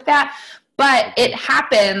correct with that, but it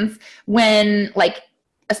happens when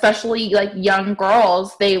especially young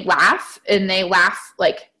girls, they laugh and they laugh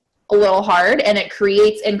a little hard, and it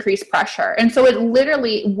creates increased pressure. And so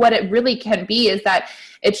what it really can be is that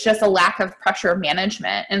it's just a lack of pressure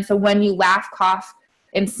management. And so when you laugh, cough,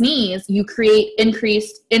 and sneeze, you create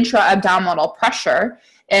increased intra-abdominal pressure,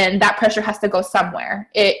 and that pressure has to go somewhere.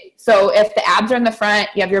 So if the abs are in the front,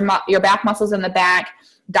 you have your back muscles in the back,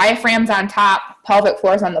 diaphragm's on top, pelvic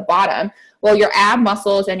floor is on the bottom. Well, your ab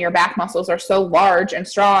muscles and your back muscles are so large and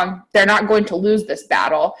strong, they're not going to lose this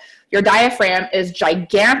battle. Your diaphragm is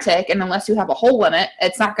gigantic, and unless you have a hole in it,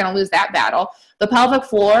 it's not going to lose that battle. The pelvic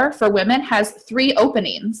floor for women has 3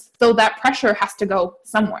 openings, so that pressure has to go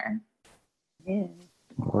somewhere. Yeah.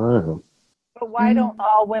 Wow. But why don't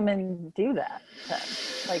all women do that then?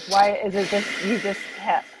 Why is it you just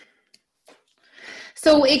have?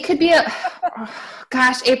 So it could be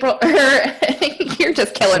gosh, April, you're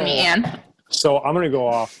just killing me, Ann. So I'm going to go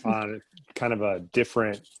off on kind of a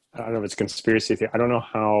different, I don't know if it's a conspiracy theory. I don't know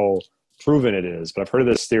how proven it is, but I've heard of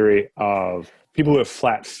this theory of people who have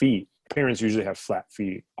flat feet. Parents usually have flat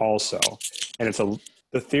feet also. And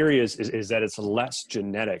the theory is that it's less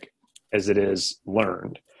genetic as it is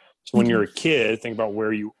learned. So when you're a kid, think about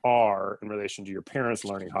where you are in relation to your parents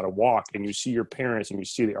learning how to walk, and you see your parents and you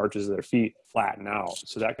see the arches of their feet flatten out.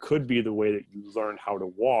 So that could be the way that you learned how to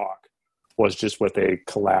walk, was just with a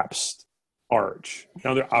collapsed arch.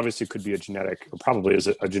 Now, there obviously could be or probably is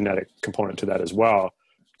a genetic component to that as well.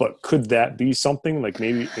 But could that be something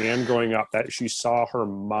maybe Anne growing up, that she saw her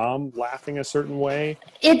mom laughing a certain way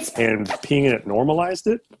and peeing in it normalized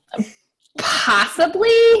it? Possibly.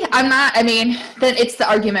 Then it's the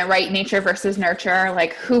argument, right? Nature versus nurture.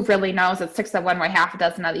 Who really knows? It's 6 of one way, half a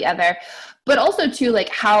dozen of the other. But also too,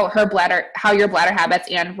 how your bladder habits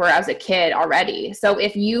and were as a kid already. So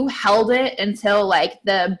if you held it until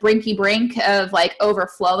the brinky brink of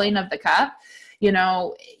overflowing of the cup,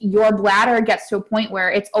 your bladder gets to a point where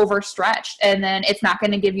it's overstretched, and then it's not going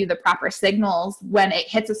to give you the proper signals when it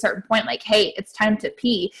hits a certain point, hey, it's time to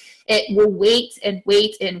pee. It will wait and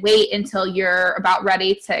wait and wait until you're about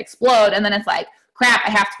ready to explode. And then it's crap, I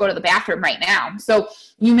have to go to the bathroom right now. So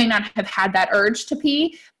you may not have had that urge to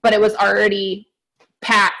pee, but it was already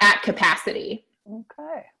at capacity.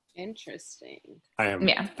 Okay. Interesting. I am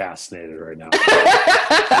fascinated right now.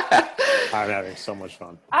 I'm having so much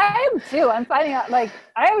fun. I am too. I'm finding out, I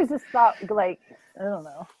always just thought, I don't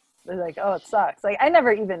know. They're oh, it sucks. I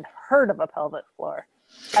never even heard of a pelvic floor,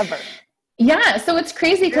 ever. Yeah, so it's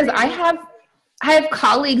crazy because I have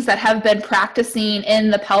colleagues that have been practicing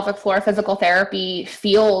in the pelvic floor physical therapy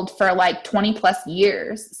field for 20 plus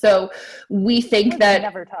years. So we think that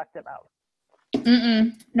never talked about.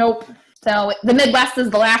 Nope. So the Midwest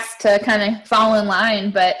is the last to kind of fall in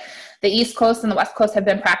line, but the East Coast and the West Coast have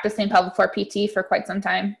been practicing pelvic floor PT for quite some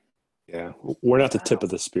time. Yeah, we're not the tip of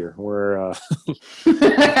the spear. We're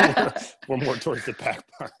we're more towards the back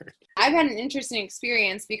part. I've had an interesting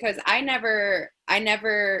experience because I never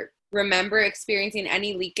remember experiencing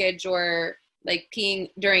any leakage or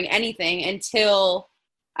peeing during anything until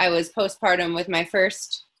I was postpartum with my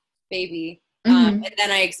first baby. And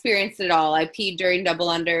then I experienced it all. I peed during double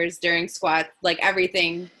unders, during squats,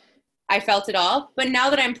 everything. I felt it all. But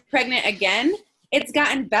now that I'm pregnant again, it's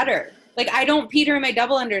gotten better. Like, I don't pee during my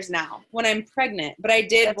double unders now when I'm pregnant, but I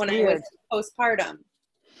did when I was postpartum.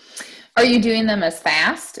 Are you doing them as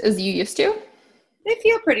fast as you used to? They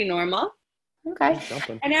feel pretty normal. Okay.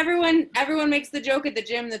 And everyone makes the joke at the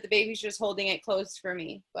gym that the baby's just holding it closed for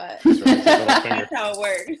me, but that's how it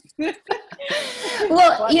works.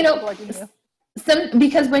 Well, you know,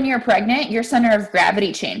 because when you're pregnant, your center of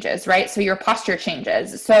gravity changes, right? So your posture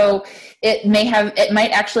changes. So it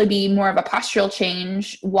might actually be more of a postural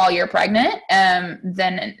change while you're pregnant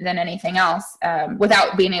than anything else.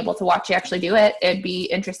 Without being able to watch you actually do it, it'd be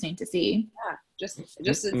interesting to see. Yeah, just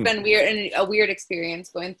it's been weird and a weird experience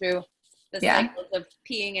going through the cycles of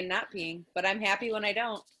peeing and not peeing, but I'm happy when I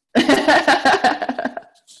don't.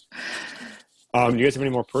 Do you guys have any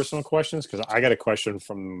more personal questions? Because I got a question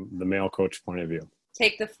from the male coach point of view.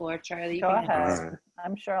 Take the floor, Charlie. Go ahead. Right.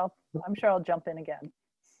 I'm sure I'll jump in again.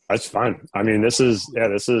 That's fine. I mean, this is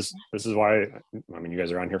why, I mean, you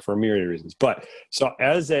guys are on here for a myriad of reasons. But so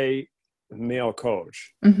as a male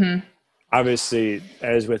coach, obviously,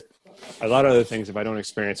 as with a lot of other things, if I don't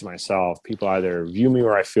experience it myself, people either view me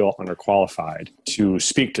or I feel underqualified to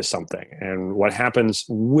speak to something. And what happens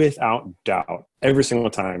without doubt, every single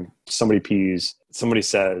time somebody pees, somebody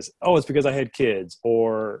says, oh, it's because I had kids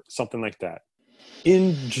or something like that.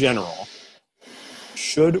 In general,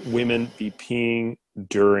 should women be peeing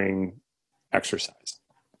during exercise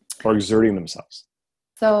or exerting themselves?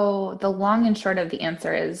 So the long and short of the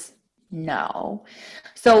answer is no.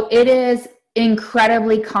 So it is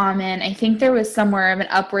incredibly common. I think there was somewhere of an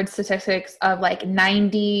upward statistics of like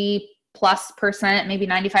 90+%, maybe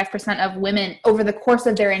 95% of women over the course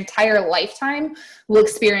of their entire lifetime will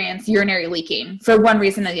experience urinary leaking for one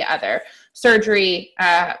reason or the other. Surgery,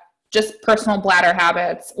 just personal bladder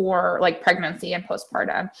habits, or like pregnancy and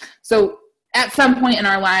postpartum. So at some point in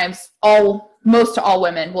our lives, most all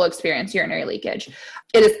women will experience urinary leakage.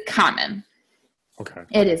 It is common. Okay.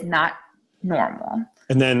 It is not normal.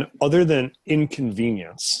 And then other than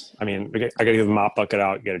inconvenience, I mean, I got to get the mop bucket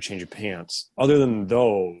out, you got to change your pants. Other than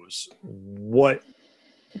those, what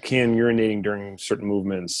can urinating during certain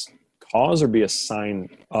movements cause or be a sign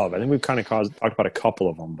of? I think we've kind of talked about a couple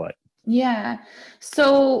of them, but. Yeah.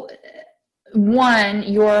 So one,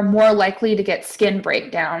 you're more likely to get skin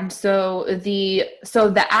breakdown. So everyone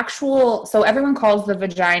calls the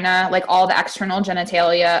vagina, like all the external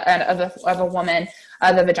genitalia of a woman,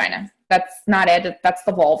 the vagina. That's not it. That's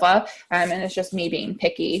the vulva. And it's just me being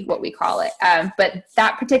picky, what we call it. But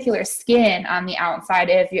that particular skin on the outside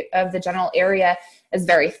of the genital area is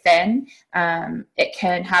very thin. It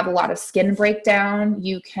can have a lot of skin breakdown.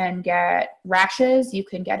 You can get rashes. You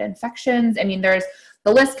can get infections. I mean,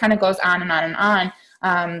 the list kind of goes on and on and on.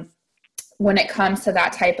 When it comes to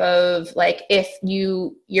that type of, like, if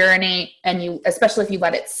you urinate and especially if you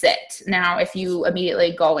let it sit. Now, if you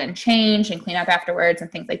immediately go and change and clean up afterwards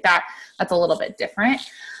and things like that, that's a little bit different.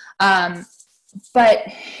 But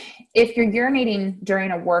if you're urinating during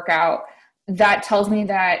a workout, that tells me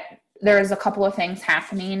that there's a couple of things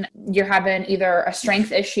happening. You're having either a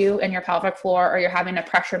strength issue in your pelvic floor or you're having a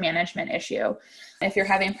pressure management issue. If you're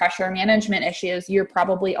having pressure management issues, you're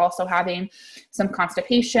probably also having some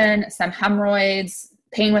constipation, some hemorrhoids,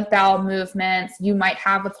 pain with bowel movements. You might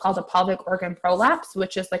have what's called a pelvic organ prolapse,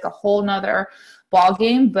 which is like a whole nother ball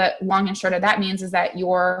game. But long and short of that means is that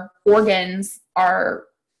your organs are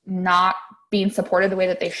not being supported the way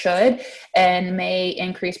that they should and may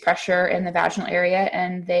increase pressure in the vaginal area,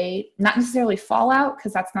 and they not necessarily fall out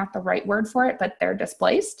because that's not the right word for it, but they're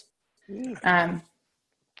displaced.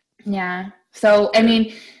 Yeah. So, I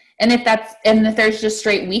mean, and if there's just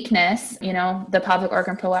straight weakness, the pelvic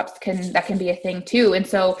organ prolapse can be a thing too. And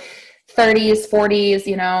so 30s, 40s,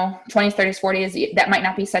 20s, 30s, 40s, that might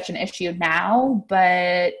not be such an issue now,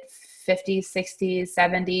 but 50s, 60s,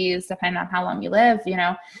 70s, depending on how long you live,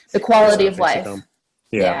 the quality of life.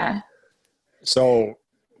 Yeah. So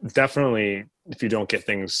definitely, if you don't get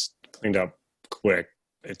things cleaned up quick,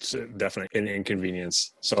 it's definitely an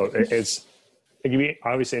inconvenience. So it can be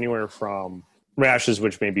obviously anywhere from rashes,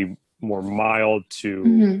 which may be more mild,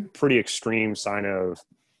 to pretty extreme sign of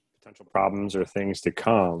potential problems or things to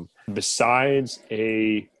come. Besides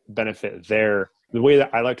a benefit there, the way that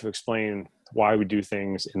I like to explain why we do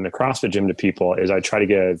things in the CrossFit gym to people is I try to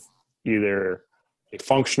give either a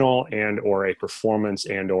functional and or a performance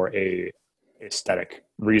and or a aesthetic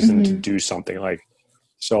reason to do something. Like,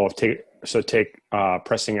 take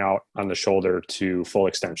pressing out on the shoulder to full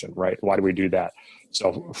extension, right? Why do we do that?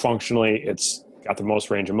 So functionally, it's got the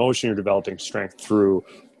most range of motion. You're developing strength through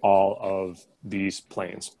all of these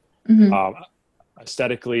planes.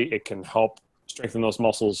 Aesthetically, it can help strengthen those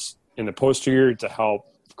muscles in the posterior to help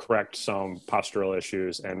correct some postural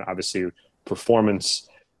issues, and obviously performance,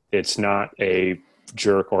 it's not a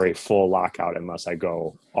jerk or a full lockout unless I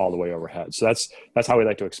go all the way overhead. So that's how we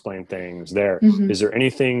like to explain things there. Is there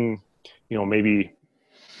anything, maybe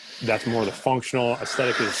that's more the functional?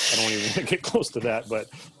 Aesthetic is, I don't even want to get close to that, but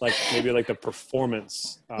like maybe like the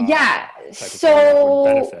performance so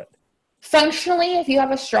benefit. Functionally, if you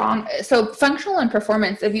have functional and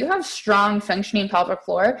performance, if you have strong functioning pelvic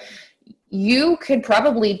floor, you could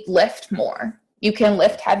probably lift more. You can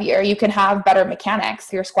lift heavier. You can have better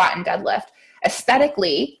mechanics, your squat and deadlift.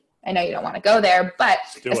 Aesthetically, I know you don't want to go there, but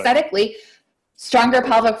aesthetically, stronger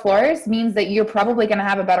pelvic floors means that you're probably going to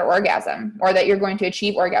have a better orgasm, or that you're going to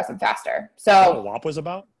achieve orgasm faster. So that's what WAP was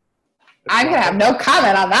about? I'm going to have no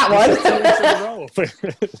comment on that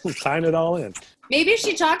one. Tying it all in. Maybe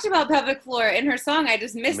she talked about pelvic floor in her song. I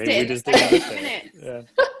just missed Maybe it. We just didn't get yeah.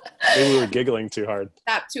 Maybe we were giggling too hard.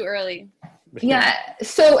 Stop too early. Yeah.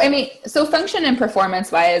 So, so function and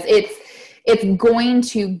performance wise, it's going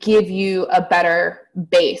to give you a better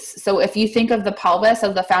base. So if you think of the pelvis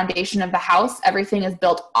as the foundation of the house, everything is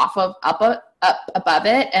built off of up above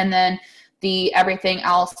it. And then everything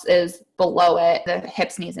else is below it, the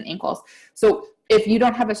hips, knees, and ankles. So if you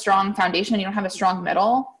don't have a strong foundation, you don't have a strong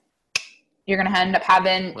middle, you're going to end up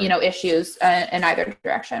having, issues in either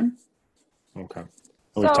direction. Okay.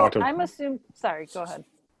 I'm assuming, sorry, go ahead.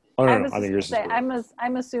 Oh, no, I think yours is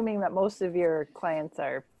I'm assuming that most of your clients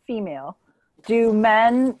are female. Do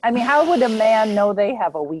men, how would a man know they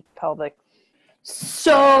have a weak pelvic?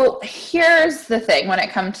 So here's the thing when it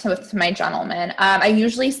comes to my gentlemen. I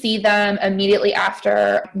usually see them immediately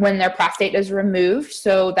after when their prostate is removed.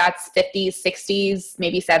 So that's 50s, 60s,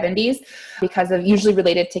 maybe 70s, because of usually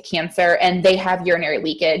related to cancer, and they have urinary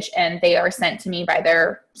leakage, and they are sent to me by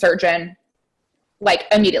their surgeon like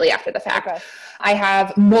immediately after the fact. Okay. I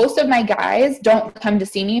have most of my guys don't come to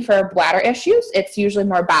see me for bladder issues. It's usually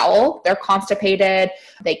more bowel. They're constipated.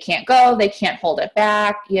 They can't go. They can't hold it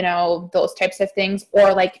back, those types of things.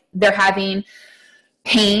 Or like they're having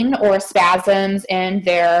pain or spasms in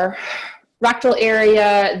their rectal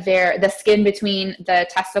area. The skin between the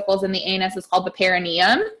testicles and the anus is called the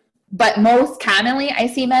perineum. But most commonly, I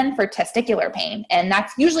see men for testicular pain. And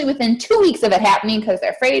that's usually within 2 weeks of it happening because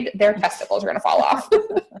they're afraid their testicles are going to fall off.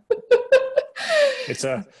 It's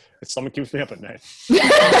something keeps me up at night.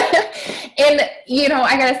 And,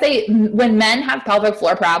 I got to say, when men have pelvic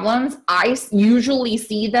floor problems, I usually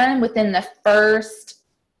see them within the first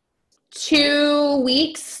 2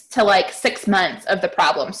 weeks to like 6 months of the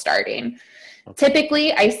problem starting. Okay.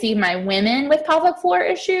 Typically, I see my women with pelvic floor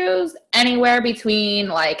issues anywhere between,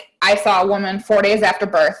 like, I saw a woman 4 days after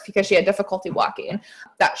birth because she had difficulty walking.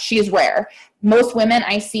 That she's rare. Most women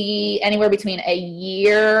I see anywhere between a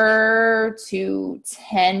year to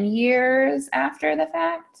 10 years after the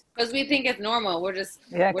fact. Because we think it's normal.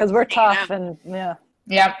 Because we're tough and yeah.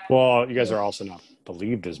 Yeah. Well, you guys are also not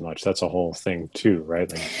believed as much. That's a whole thing too,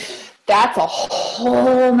 right? Like, that's a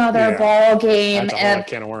whole nother ball game. That's a whole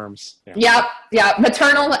can of worms. Yeah. Yep.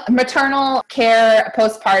 Maternal care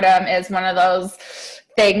postpartum is one of those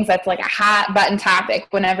things that's like a hot button topic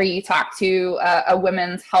whenever you talk to a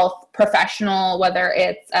women's health professional, whether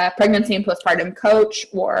it's a pregnancy and postpartum coach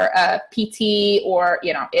or a PT, or,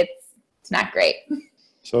 it's not great.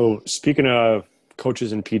 So speaking of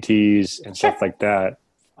coaches and PTs and stuff like that,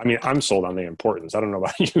 I'm sold on the importance. I don't know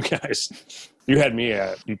about you guys. You had me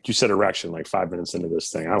you said erection like 5 minutes into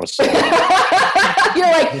this thing. I was sold. You're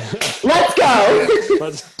like, let's go.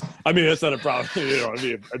 That's not a problem.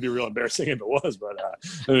 It'd be real embarrassing if it was, but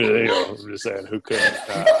I'm just saying, who couldn't?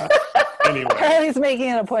 Anyway. Carly's making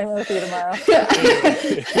an appointment with you tomorrow.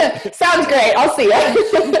 Sounds great. I'll see you.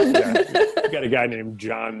 We got a guy named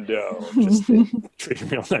John Doe. Just treat him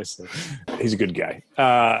real nicely. He's a good guy.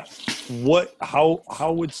 How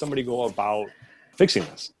would somebody go about fixing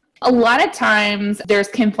this? A lot of times there's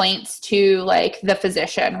complaints to like the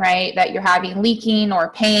physician, right? That you're having leaking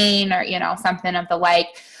or pain or, something of the like.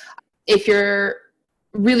 If you're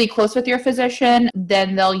really close with your physician,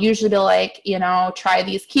 then they'll usually be like, try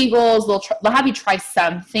these Kegels. They'll have you try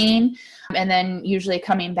something, and then usually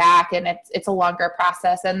coming back, and it's a longer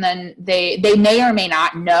process. And then they may or may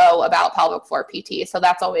not know about pelvic floor PT. So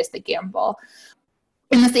that's always the gamble.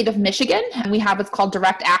 In the state of Michigan, we have what's called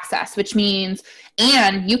direct access, which means,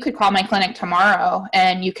 and you could call my clinic tomorrow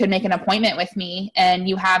and you could make an appointment with me, and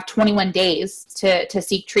you have 21 days to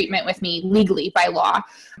seek treatment with me legally by law,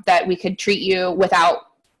 that we could treat you without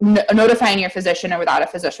notifying your physician or without a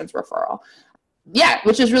physician's referral. Yeah,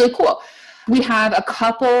 which is really cool. We have a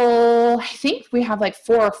couple, I think we have like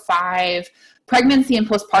 4 or 5 pregnancy and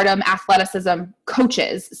postpartum athleticism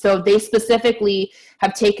coaches. So they specifically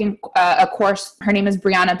have taken a course. Her name is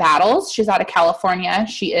Brianna Battles. She's out of California.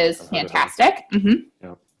 She is fantastic. Mm-hmm.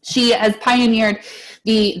 Yeah. She has pioneered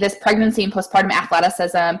this pregnancy and postpartum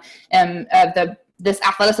athleticism and this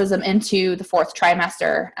athleticism into the 4th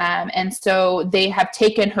trimester. And so they have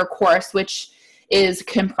taken her course, which is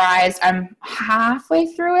comprised, I'm halfway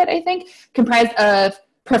through it, I think, comprised of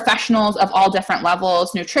professionals of all different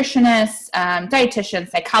levels, nutritionists, dietitians,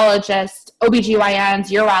 psychologists, OBGYNs,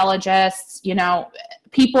 urologists,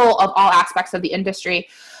 people of all aspects of the industry.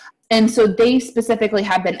 And so they specifically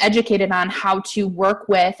have been educated on how to work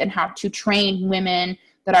with and how to train women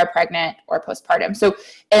that are pregnant or postpartum. So,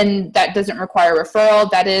 and that doesn't require referral.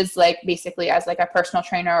 That is like basically as like a personal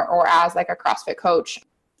trainer or as like a CrossFit coach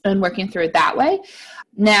and working through it that way.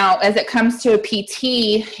 Now, as it comes to a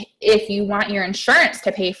PT, if you want your insurance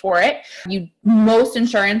to pay for it, most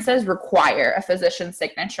insurances require a physician's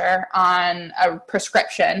signature on a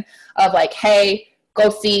prescription of like, hey, go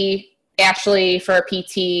see Ashley for a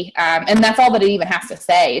PT. And that's all that it even has to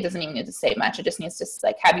say. It doesn't even need to say much. It just needs to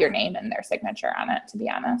like have your name and their signature on it, to be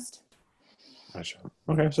honest. Gotcha.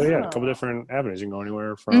 Okay. So yeah, a couple different avenues. You can go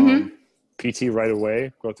anywhere from PT right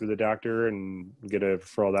away, go through the doctor and get a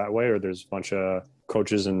referral that way, or there's a bunch of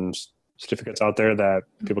coaches and certificates out there that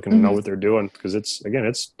people can know what they're doing, because this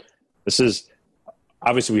is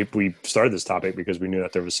obviously we started this topic because we knew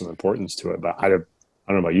that there was some importance to it, but I don't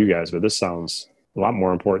know about you guys, but this sounds a lot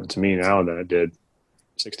more important to me now than it did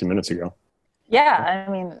 60 minutes ago. Yeah. I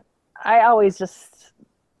mean, I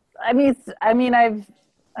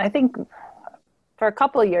think for a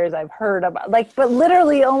couple of years I've heard about but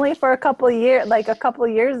literally only for a couple of years, like a couple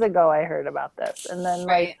of years ago I heard about this. And then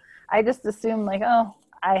like, I just assumed like, oh,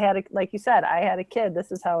 like you said, I had a kid.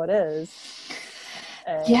 This is how it is.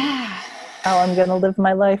 And how I'm going to live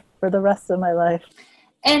my life for the rest of my life.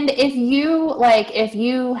 And if you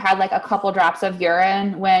had like a couple drops of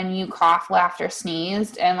urine when you coughed, laughed, or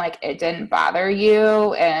sneezed and like it didn't bother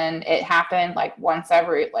you and it happened like once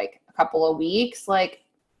every like a couple of weeks, like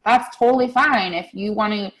that's totally fine. If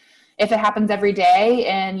it happens every day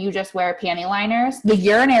and you just wear panty liners, the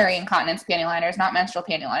urinary incontinence panty liners, not menstrual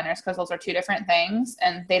panty liners, because those are 2 different things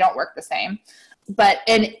and they don't work the same. But,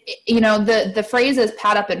 and the phrase is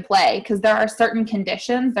pad up and play, because there are certain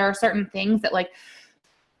conditions, there are certain things that like,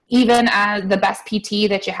 even as the best PT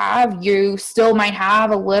that you have, you still might have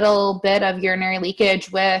a little bit of urinary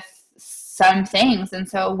leakage with some things. And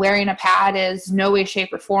so wearing a pad is no way,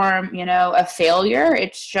 shape, or form, a failure.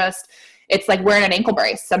 It's like wearing an ankle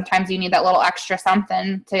brace. Sometimes you need that little extra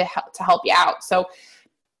something to help you out. So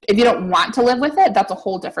if you don't want to live with it, that's a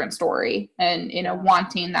whole different story. And,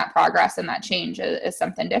 wanting that progress and that change is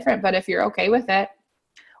something different. But if you're okay with it.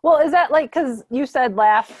 Well, is that like, because you said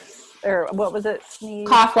laugh, or what was it? Sneeze?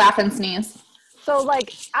 Cough, laugh, and sneeze. So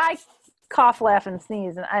like I cough, laugh, and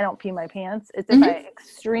sneeze and I don't pee my pants. It's if I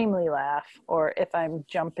extremely laugh or if I'm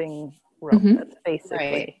jumping rope, basically.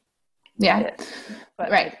 Right. Yeah.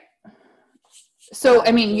 Right. So,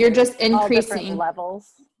 I mean, you're just increasing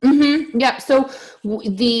levels. Yeah. So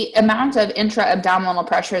the amount of intra-abdominal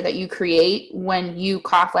pressure that you create when you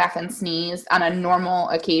cough, laugh, and sneeze on a normal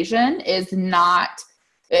occasion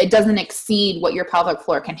it doesn't exceed what your pelvic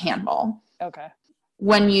floor can handle. Okay.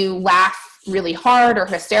 When you laugh really hard or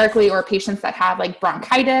hysterically, or patients that have like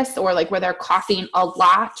bronchitis or like where they're coughing a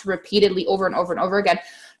lot repeatedly over and over and over again,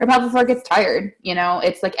 their pelvic floor gets tired.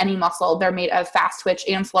 It's like any muscle. They're made of fast twitch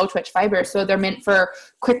and slow twitch fibers. So they're meant for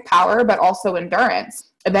quick power, but also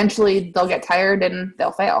endurance. Eventually they'll get tired and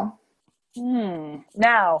they'll fail.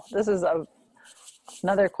 Now, this is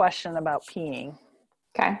another question about peeing.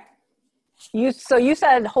 Okay. You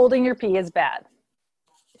said holding your pee is bad.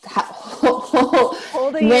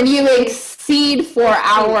 When you exceed 4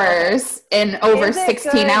 hours in over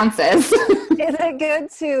 16 ounces. Is it good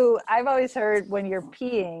I've always heard when you're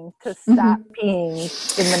peeing to stop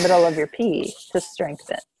peeing in the middle of your pee to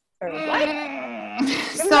strengthen. Or what? Have you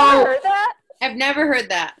ever heard that? I've never heard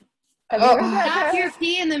that. Have you heard that? Stop your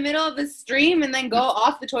pee in the middle of a stream and then go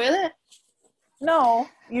off the toilet? No,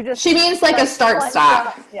 you just. She means like a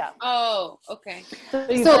start-stop. Yeah. Oh, okay. So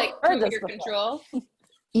like under your control.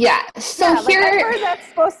 Yeah. So here, I've heard that's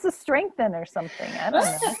supposed to strengthen or something. I don't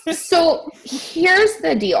know. So here's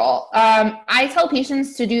the deal. I tell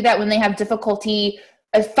patients to do that when they have difficulty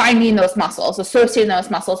finding those muscles, associating those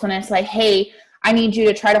muscles. When it's like, hey, I need you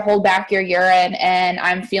to try to hold back your urine, and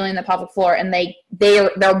I'm feeling the pelvic floor, and their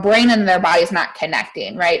brain and their body is not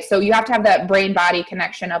connecting, right? So you have to have that brain-body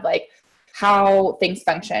connection of like, how things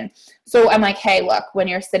function. So I'm like, hey, look, when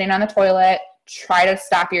you're sitting on the toilet, try to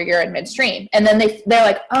stop your urine midstream. And then they're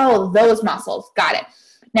like, oh, those muscles. Got it.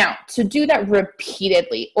 Now, to do that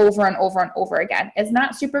repeatedly over and over and over again is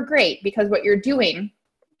not super great, because what you're doing,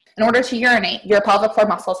 in order to urinate, your pelvic floor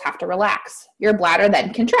muscles have to relax. Your bladder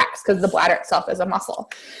then contracts because the bladder itself is a muscle.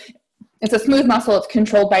 It's a smooth muscle. It's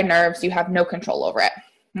controlled by nerves. You have no control over it.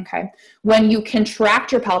 Okay. When you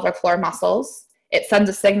contract your pelvic floor muscles, it sends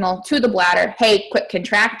a signal to the bladder, hey, quit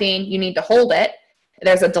contracting. You need to hold it.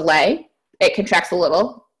 There's a delay. It contracts a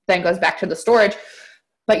little, then goes back to the storage,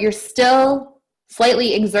 but you're still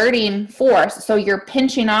slightly exerting force. So you're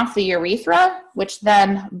pinching off the urethra, which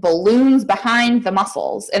then balloons behind the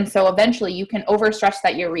muscles. And so eventually you can overstretch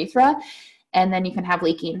that urethra, and then you can have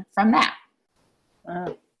leaking from that.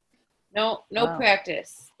 No Wow.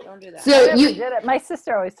 practice. Don't do that. So I never did it. My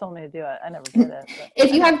sister always told me to do it. I never did it. But.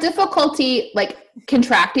 if you have difficulty like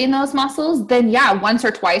contracting those muscles, then yeah, once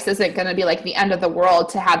or twice isn't going to be like the end of the world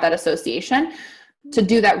to have that association. To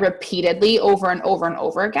do that repeatedly over and over and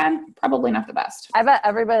over again, probably not the best. I bet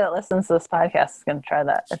everybody that listens to this podcast is going to try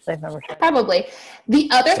that if they've never tried it. Probably. The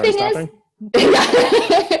other Sorry, thing stopping? is,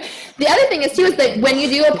 the other thing is too, is that when you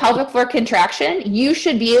do a pelvic floor contraction, you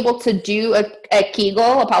should be able to do a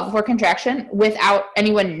Kegel, a pelvic floor contraction, without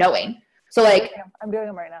anyone knowing. So like, I'm doing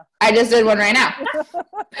them right now. I just did one right now.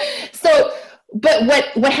 So, but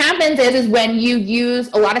what happens is when you use,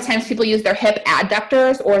 a lot of times people use their hip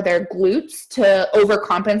adductors or their glutes to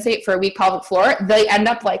overcompensate for a weak pelvic floor. They end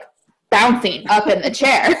up like bouncing up in the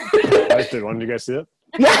chair. I did one. Did you guys see it?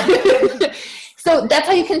 Yeah. So that's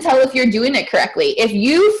how you can tell if you're doing it correctly. If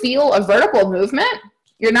you feel a vertical movement,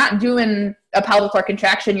 you're not doing a pelvic floor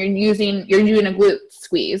contraction. You're doing a glute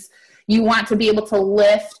squeeze. You want to be able to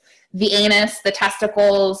lift the anus, the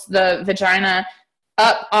testicles, the vagina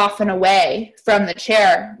up, off, and away from the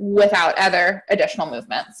chair without other additional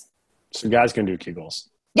movements. So guys can do Kegels.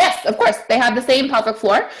 Yes, of course. They have the same pelvic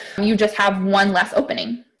floor. You just have one less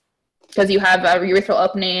opening because you have a urethral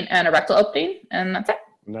opening and a rectal opening, and that's it.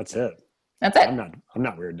 And that's it. That's it. I'm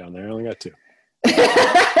not weird down there. I only got 2.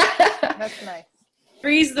 That's nice.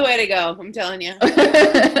 Freeze the way to go. I'm telling you.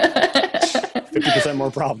 50% more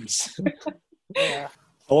problems. Yeah.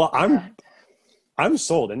 Well, I'm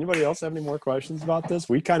sold. Anybody else have any more questions about this?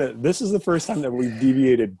 This is the first time that we've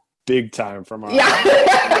deviated big time from our. Yeah.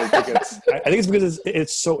 I think it's because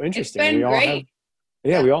it's so interesting. It's been great.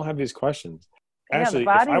 We all have these questions. Yeah, the Actually, if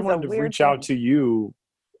body's I a wanted to weird reach out thing. to you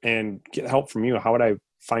and get help from you, how would I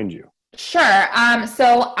find you? Sure.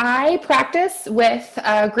 So I practice with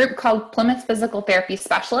a group called Plymouth Physical Therapy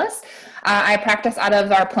Specialists. I practice out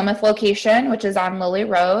of our Plymouth location, which is on Lilly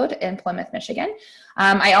Road in Plymouth, Michigan.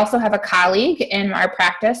 I also have a colleague in our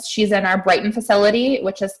practice. She's in our Brighton facility,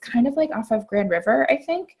 which is kind of like off of Grand River, I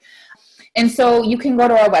think. And so you can go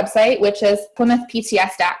to our website, which is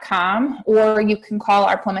plymouthpts.com, or you can call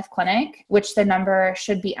our Plymouth clinic, which the number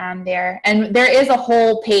should be on there. And there is a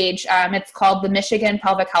whole page. It's called the Michigan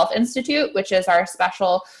Pelvic Health Institute, which is our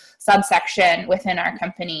special subsection within our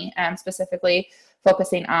company, specifically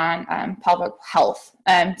focusing on pelvic health,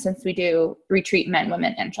 since we do retreat men,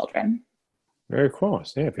 women, and children. Very cool.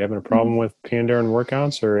 So, yeah, if you're having a problem with Pandarin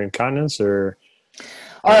workouts or incontinence or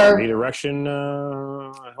need erection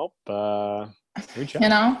help, reach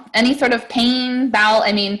out. Any sort of pain, bowel.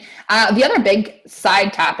 I mean, the other big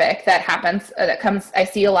side topic that happens, I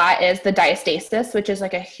see a lot is the diastasis, which is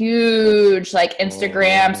like a huge like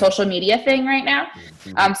Instagram, social media thing right now.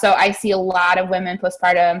 So I see a lot of women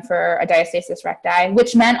postpartum for a diastasis recti,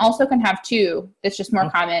 which men also can have too. It's just more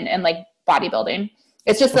common in like bodybuilding.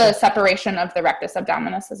 It's just the separation of the rectus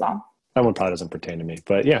abdominis is all. That one probably doesn't pertain to me,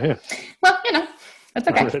 but yeah. Well, that's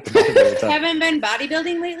okay. Haven't been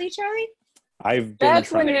bodybuilding lately, Charlie? I've been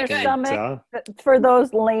That's when trying your to stomach, for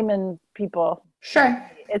those layman people, Sure.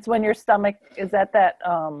 it's when your stomach is at that,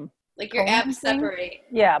 Like your cone abs thing? separate.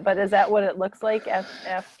 Yeah, but is that what it looks like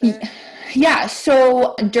after? Yeah.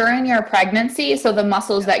 So during your pregnancy, so the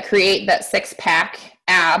muscles that create that 6-pack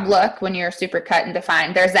ab look when you're super cut and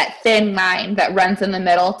defined, there's that thin line that runs in the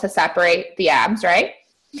middle to separate the abs, right?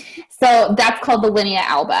 So that's called the linea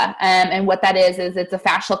alba. And what that is it's a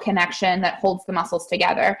fascial connection that holds the muscles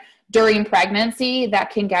together. During pregnancy,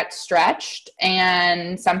 that can get stretched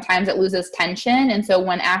and sometimes it loses tension. And so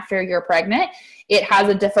after you're pregnant, it has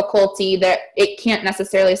a difficulty that it can't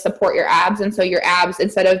necessarily support your abs. And so your abs,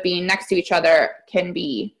 instead of being next to each other, can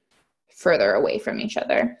be further away from each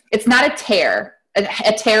other. It's not a tear.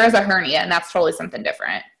 A tear is a hernia, and that's totally something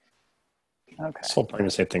different. Okay. This whole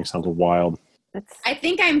pregnancy thing sounds wild. I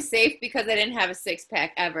think I'm safe because I didn't have a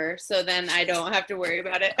 6-pack ever, so then I don't have to worry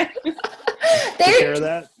about it. Take care of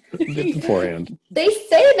that. beforehand. They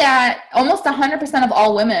say that almost 100% of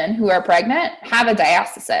all women who are pregnant have a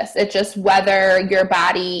diastasis. It's just whether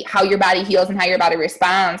how your body heals and how your body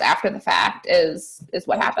responds after the fact is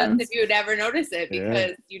what happens. If you would ever notice it,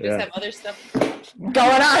 because you just have other stuff going on.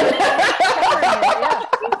 Yeah,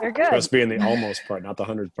 you're good. Must be in the almost part, not the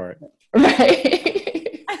 100 part.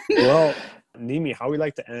 Right. Well, Nimi, how we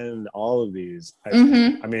like to end all of these.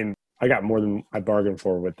 I mean, I got more than I bargained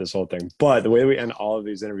for with this whole thing. But the way we end all of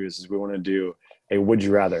these interviews is we want to do a would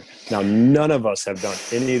you rather. Now, none of us have done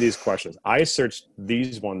any of these questions. I searched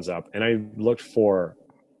these ones up and I looked for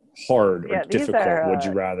hard or difficult would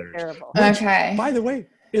you rather. Okay. By the way,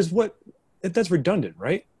 that's redundant,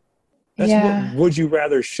 right? That's what would you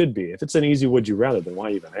rather should be. If it's an easy would you rather, then why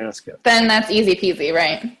even ask it? Then that's easy peasy,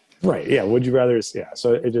 right? Right. Yeah. Would you rather? Yeah.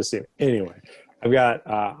 So it just seemed, anyway. I've got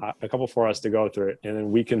a couple for us to go through it, and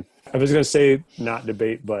then we can. I was going to say not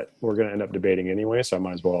debate, but we're going to end up debating anyway, so I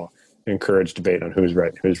might as well encourage debate on who's right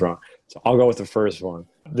and who's wrong. So I'll go with the first one.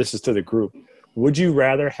 This is to the group. Would you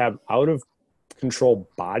rather have out of control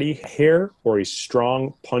body hair or a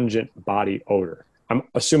strong, pungent body odor? I'm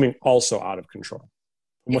assuming also out of control.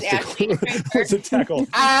 What's the tackle?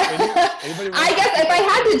 I guess if I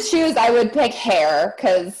had to choose, I would pick hair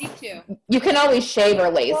because you can always shave or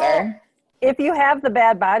laser. Well, if you have the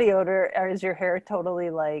bad body odor, is your hair totally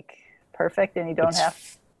like perfect and you don't have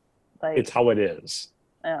like? It's how it is.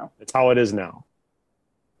 No. It's how it is now.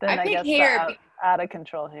 Then I guess hair out of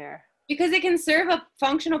control hair. Because it can serve a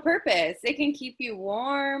functional purpose. It can keep you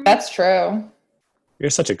warm. That's true. You're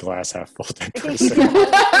such a glass half full type It can person. keep people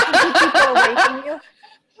away from you.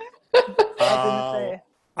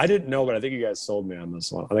 I didn't know, but I think you guys sold me on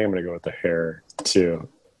this one. I think I'm going to go with the hair too.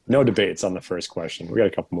 No debates on the first question. We got a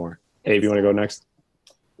couple more. Abe, you want to go next?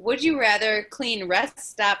 Would you rather clean rest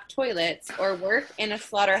stop toilets or work in a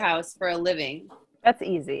slaughterhouse for a living? That's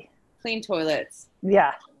easy. Clean toilets.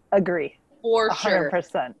 Yeah, agree. For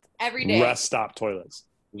 100%. sure. Every day. Rest stop toilets.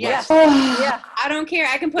 Yeah. Yeah. I don't care.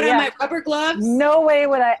 I can put on my rubber gloves. No way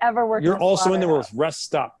would I ever work. You're also in there with rest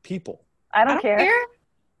stop people. I don't care.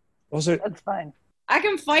 Also, that's fine. I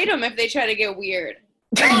can fight them if they try to get weird.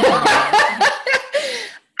 You're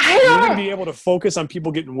going to be able to focus on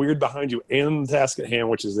people getting weird behind you and the task at hand,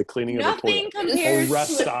 which is the cleaning of the toilet. Nothing compares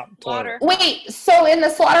rest to stop toilet. Wait, so in the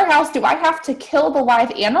slaughterhouse, do I have to kill the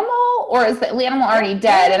live animal, or is the animal already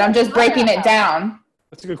dead and I'm just breaking it down?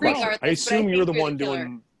 That's a good question. I assume you're the one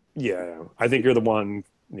doing. Yeah, I think you're the one.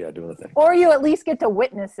 Yeah, doing the thing. Or you at least get to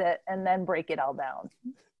witness it and then break it all down.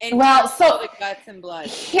 And so the guts and blood.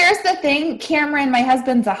 Here's the thing, Cameron, my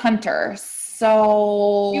husband's a hunter,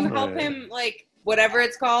 so you help him like whatever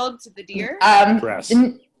it's called to the deer. Dress.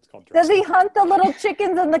 Does he hunt the little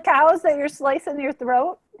chickens and the cows that you're slicing your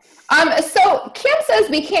throat? So Cam says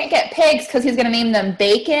we can't get pigs because he's going to name them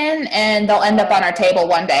Bacon, and they'll end up on our table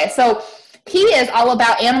one day. So he is all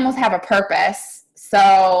about animals have a purpose.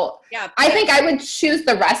 So yeah, I think I would choose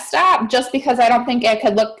the rest stop just because I don't think I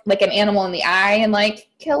could look like an animal in the eye and like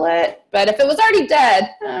kill it. But if it was already dead.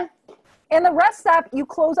 In the rest stop, you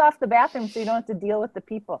close off the bathroom so you don't have to deal with the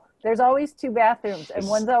people. There's always 2 bathrooms and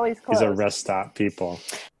one's always closed. These are rest stop people.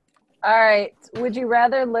 All right. Would you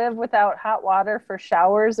rather live without hot water for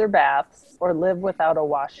showers or baths or live without a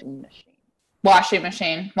washing machine? Washing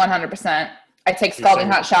machine, 100%. I take scalding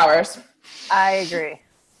hot showers. I agree.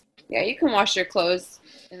 Yeah, you can wash your clothes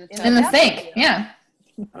in the sink. Yeah.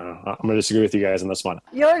 I'm going to disagree with you guys on this one.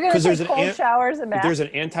 You're going to take cold showers and baths. There's an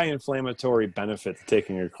anti-inflammatory benefit to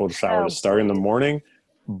taking a cold shower to start in the morning.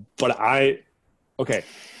 But in the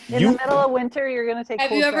middle of winter, you're going to take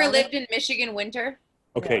Have you ever lived in Michigan winter?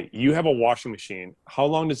 Okay, you have a washing machine. How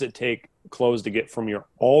long does it take clothes to get from you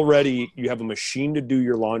have a machine to do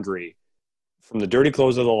your laundry, from the dirty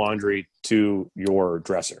clothes of the laundry to your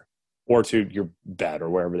dresser or to your bed or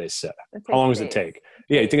wherever they sit? How long does it take?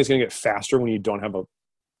 Yeah, you think it's going to get faster when you don't have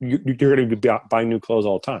you're going to be buying new clothes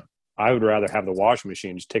all the time. I would rather have the washing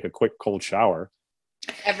machine, just take a quick cold shower.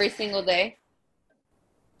 Every single day?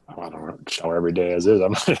 Oh, I don't shower every day as is.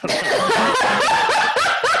 I'm not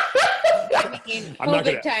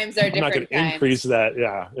COVID times are different. I'm not going to increase that.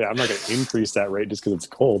 Yeah. I'm not going to increase that rate just because it's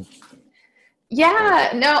cold.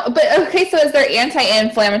 Yeah, no, but okay, so is there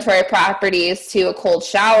anti-inflammatory properties to a cold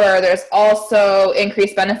shower? There's also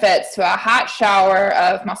increased benefits to a hot shower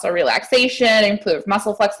of muscle relaxation, improved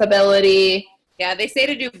muscle flexibility. Yeah, they say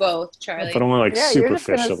to do both, Charlie. But only superficially. You're just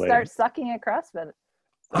going to start sucking at CrossFit.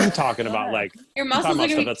 I'm talking about like your muscles are going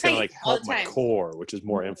to be that's going to like help my core, which is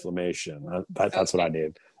more inflammation. That's what I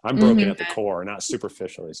need. I'm broken at the core, not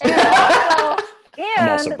superficially. So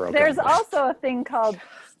and there's also a thing called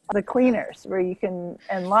the cleaners and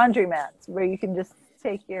laundromats where you can just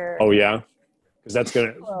take your Oh yeah, because that's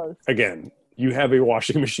gonna clothes. again. You have a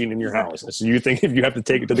washing machine in your house, so you think if you have to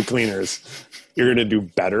take it to the cleaners, you're gonna do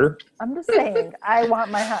better? I'm just saying, I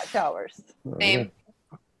want my hot showers. Same.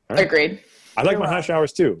 Agreed. I like You're my hot wrong.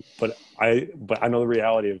 showers too, but I know the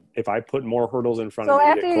reality of if I put more hurdles in front So of me to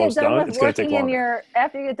after get you close get done done, with it's gonna take working in longer.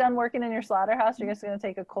 after you get done working in your slaughterhouse, you're just gonna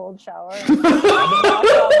take a cold shower. I'm Maybe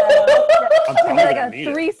probably like gonna a need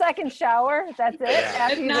it. 3-second shower. That's it. Yeah.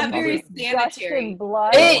 After It's you've not been very gushed sanitary. in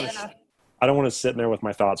blood. It- I don't want to sit in there with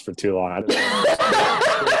my thoughts for too long. I just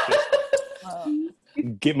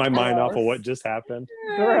get my mind off of Gross. what just happened.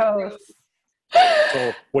 Gross.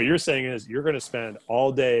 So what you're saying is you're going to spend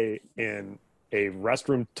all day in a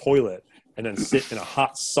restroom toilet and then sit in a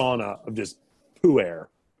hot sauna of just poo air.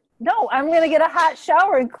 No, I'm gonna get a hot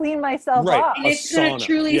shower and clean myself Right. off. And A it's going sauna, to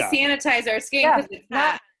truly yeah. sanitize our skin Yeah, because it's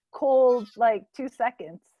not hot. cold like 2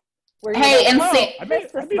 seconds. Where Hey, and oh, see- I'd missed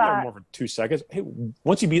be the in there spot. more for 2 seconds. Hey,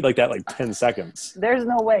 once you beat like that, like 10 seconds. There's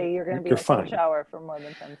no way you're gonna be You're in a cold fine. shower for more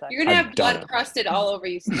than 10 seconds. You're going to I've have done blood it. crusted all over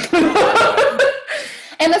you.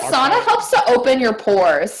 And the sauna helps to open your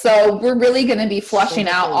pores. So we're really going to be flushing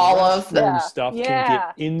So that out the all of restroom the. Yeah. stuff Yeah. can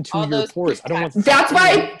get into All your those pores. I don't want. That's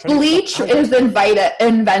why trying to get bleach stuff out. is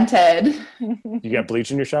invented. You got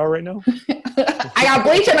bleach in your shower right now? I got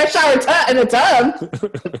bleach in my shower in a tub.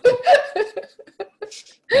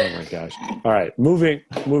 Oh my gosh! All right, moving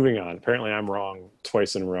on. Apparently, I'm wrong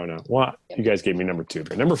twice in a row now. What? You guys gave me number 2.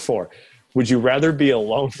 But number 4, would you rather be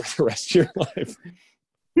alone for the rest of your life?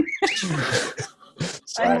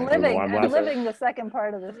 Sorry, I I'm don't know why I'm laughing. living the second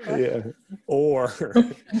part of this question. Yeah. Or,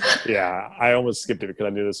 yeah, I almost skipped it because I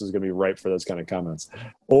knew this was going to be ripe for those kind of comments.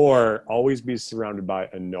 Or always be surrounded by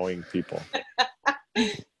annoying people.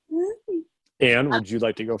 Anne, would you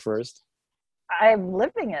like to go first? I'm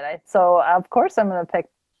living it. So of course I'm gonna pick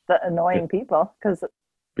the annoying people because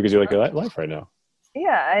Because you like your life right now.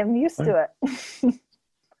 yeah, I'm used to it.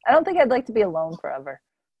 I don't think I'd like to be alone forever.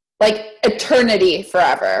 Like eternity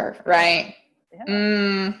forever, right?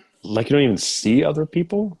 Yeah. Like you don't even see other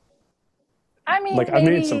people? I mean, Like I've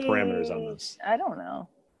made some maybe- parameters on this. I don't know.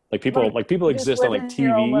 Like people Like, people you just exist on live like in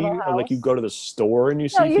your own TV, little or like you house. go to the store and you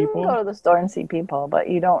No, see you people. can go to the store and see people, but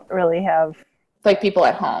you don't really have. Like people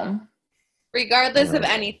at home. Regardless of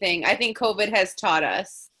anything, I think COVID has taught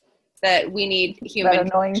us that we need human That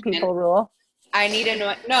annoying connection. people rule. I need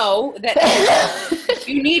that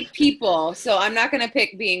you need people. So I'm not going to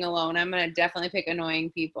pick being alone. I'm going to definitely pick annoying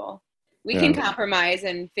people. We can compromise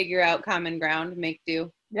and figure out common ground, make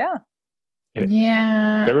do. Yeah.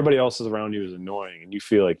 Yeah. If everybody else is around you is annoying and you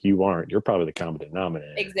feel like you aren't, you're probably the common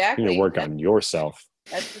denominator. Exactly. You need to work on yourself.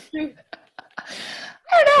 That's the truth.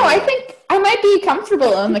 I don't know. I think I might be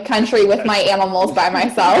comfortable in the country with my animals by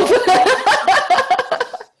myself.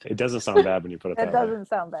 It doesn't sound bad when you put it That that way. doesn't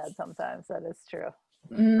sound bad sometimes. That is true.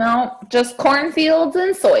 No, just cornfields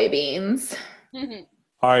and soybeans.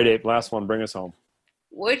 All right, Abe, last one. Bring us home.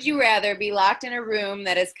 Would you rather be locked in a room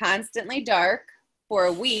that is constantly dark for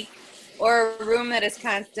a week or a room that is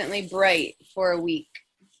constantly bright for a week?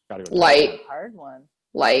 Gotta go. Light, Hard one.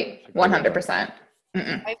 light, 100%.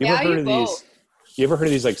 I You ever heard value of both. these? You ever heard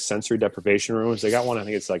of these like sensory deprivation rooms? They got one, I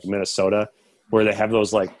think it's like Minnesota, where they have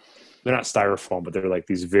those like, they're not styrofoam, but they're like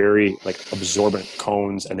these very like absorbent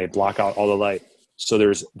cones, and they block out all the light. So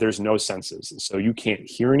there's no senses, so you can't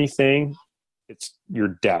hear anything.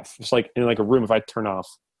 You're deaf. It's like in like a room. If I turn off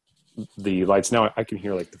the lights now, I can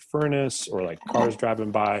hear like the furnace or like cars driving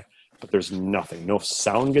by, but there's nothing. No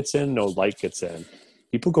sound gets in, no light gets in.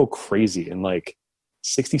 People go crazy in like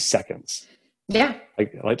 60 seconds. Yeah.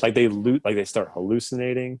 Like they start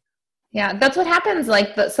hallucinating. Yeah, that's what happens.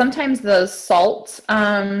 Like sometimes the salt,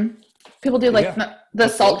 people do like the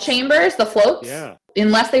salt floats. chambers, the floats. Yeah.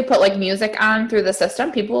 Unless they put like music on through the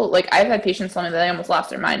system, people like I've had patients tell me that they almost lost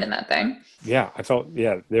their mind in that thing. Yeah.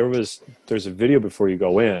 There's a video before you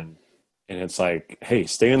go in, and it's like, hey,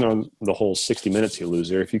 stay in there the whole 60 minutes, you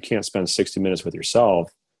loser. If you can't spend 60 minutes with yourself,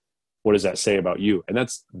 what does that say about you? And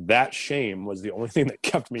that shame was the only thing that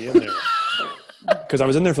kept me in there. Because I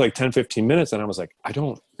was in there for like 10, 15 minutes and I was like, I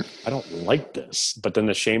don't like this. But then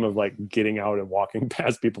the shame of like getting out and walking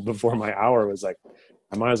past people before my hour was like,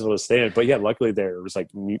 I might as well stay in it. But yeah, luckily there was like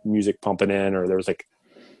music pumping in, or there was like,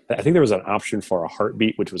 I think there was an option for a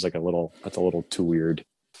heartbeat, which was like that's a little too weird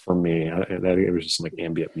for me. I think it was just like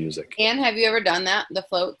ambient music. Anne, have you ever done that? The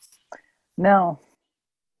floats? No.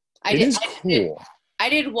 It is cool. I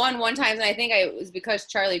did one time, and I think it was because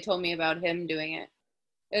Charlie told me about him doing it.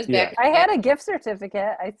 It was back. I had a gift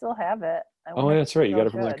certificate. I still have it. Oh, that's right. You got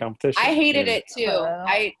it from that competition. I hated Yeah. it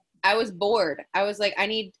too. I was bored. I was like,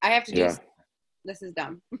 I have to do. Yeah. This is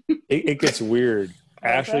dumb. It gets weird.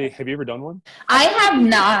 Ashley, have you ever done one? I have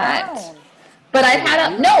not, but I've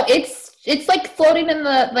had no. It's like floating in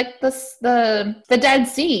the Dead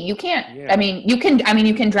Sea. You can't. Yeah. I mean, you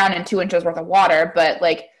can drown in 2 inches worth of water, but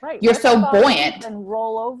like you're so buoyant and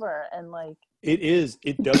roll over and like.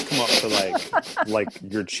 It does come up to like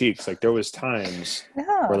your cheeks. Like there was times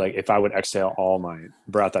where like if I would exhale all my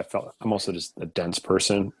breath, I felt I'm also just a dense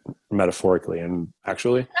person, metaphorically and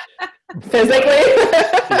actually. Physically.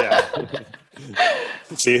 Yeah.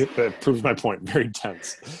 See, that proves my point. Very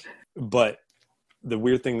dense. But the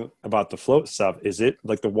weird thing about the float stuff is it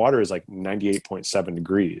like the water is like 98.7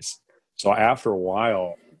 degrees. So after a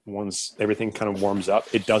while, once everything kind of warms up,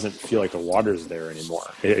 it doesn't feel like the water's there anymore.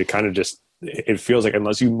 It kind of just, it feels like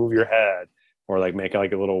unless you move your head or like make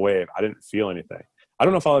like a little wave, I didn't feel anything. I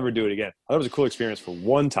don't know if I'll ever do it again. I thought it was a cool experience for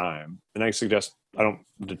one time. And I suggest, I don't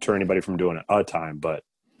deter anybody from doing it a time, but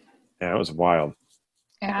yeah, it was wild.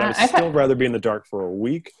 Yeah, I would still rather be in the dark for a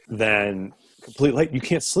week than complete light. You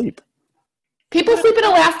can't sleep. People sleep in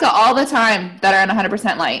Alaska all the time that are in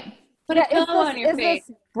 100% light. Put a pillow on your face.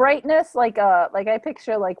 This brightness like I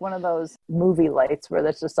picture like one of those movie lights where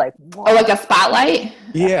there's just like like a spotlight?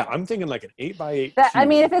 Yeah, I'm thinking like an 8x8. I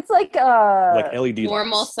mean, if it's like LED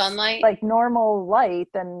normal lights. Sunlight, like normal light,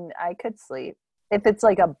 then I could sleep. If it's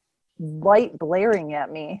like a light blaring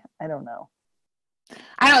at me, I don't know.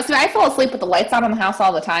 I don't know. So I fall asleep with the lights on in the house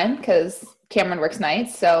all the time because Cameron works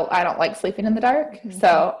nights, so I don't like sleeping in the dark.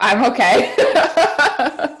 So I'm okay.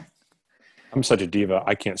 I'm such a diva.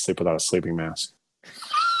 I can't sleep without a sleeping mask.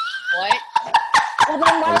 What? Well,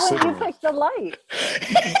 then why wouldn't you pick the light?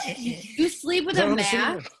 You sleep with a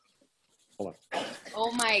mask? Hold on.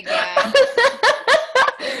 Oh my god.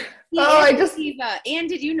 Diva. And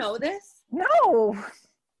did you know this? No.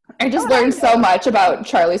 I just learned so much about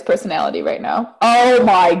Charlie's personality right now. Oh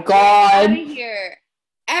my god. Out of here.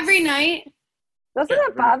 Every night. Doesn't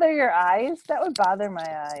it bother your eyes? That would bother my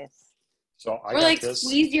eyes. So I or like this.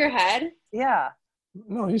 Squeeze your head? Yeah.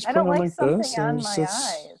 No, he's I don't putting like like something this. on my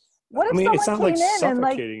eyes. What if it's not someone like came in and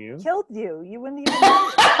like you. killed you? You wouldn't even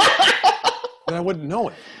know it. Then I wouldn't know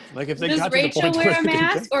it. Like if they Does got Rachel to the point wear a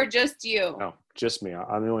mask or just you? No, just me.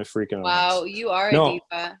 I'm the only freak in the Wow, house. you are a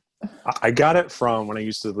diva. I got it from when I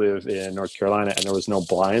used to live in North Carolina, and there was no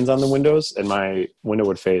blinds on the windows, and my window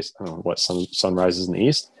would face, I don't know what, sun rises in the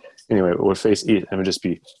east. Anyway, it would face east, and it would just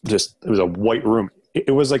be it was a white room.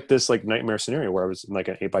 It was like this like nightmare scenario where I was in like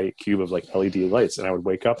an 8x8 cube of like LED lights, and I would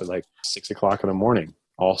wake up at like 6 o'clock in the morning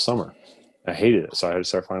all summer. I hated it, so I had to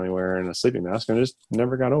start finally wearing a sleeping mask, and I just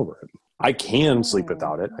never got over it. I can sleep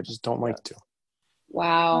without it. I just don't like to.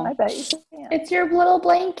 Wow. I bet you can. It's your little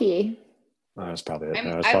blankie. That's probably it.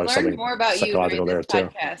 I've learned more about you during this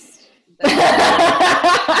podcast.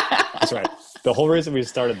 That's right. The whole reason we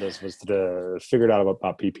started this was to figure it out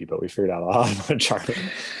about PP, but we figured out a lot about Charlie.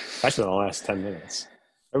 Actually, in the last 10 minutes.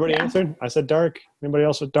 Everybody answered? I said dark. Anybody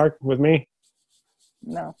else with dark with me?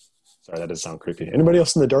 No. Sorry, that does sound creepy. Anybody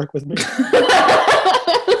else in the dark with me?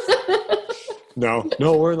 No,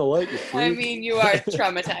 we're in the light. I mean, you are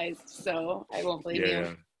traumatized, so I won't blame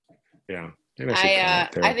you. Yeah.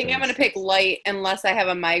 I think I'm going to pick light unless I have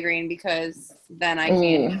a migraine because then I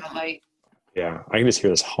can't have a light. Yeah, I can just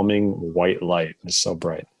hear this humming white light. It's so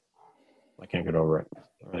bright. I can't get over it.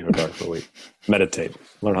 I'm going to go dark for a week. Meditate.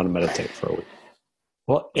 Learn how to meditate for a week.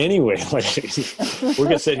 Well, anyway, ladies, we're going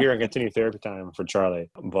to sit here and continue therapy time for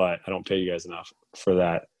Charlie, but I don't pay you guys enough for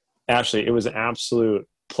that. Ashley, it was an absolute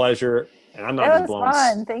pleasure. And I'm not just blowing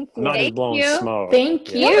fun. Thank you. I'm not just blowing smoke.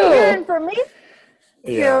 Thank you. Learn from me.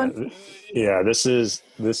 Yeah, this has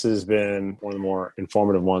been one of the more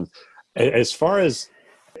informative ones. As far as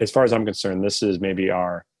I'm concerned, this is maybe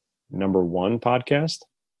our number one podcast.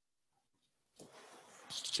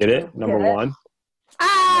 Get it? Number one.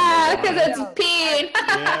 Because it's peeing.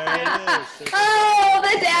 Yeah, it is. Oh,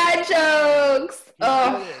 the dad jokes.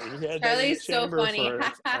 Oh, Charlie's so funny.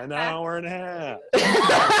 An hour and a half.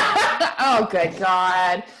 Oh, good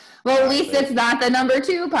God. Well, at least it's not the number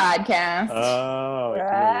 2 podcast. Oh,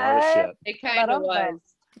 shit. It kind of was.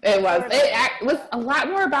 It was. It was a lot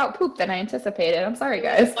more about poop than I anticipated. I'm sorry,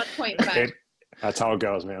 guys. 1.5. That's how it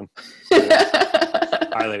goes, man. All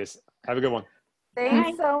right, ladies. Have a good one.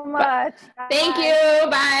 Thanks so much. Thank you.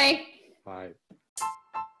 Bye. Bye.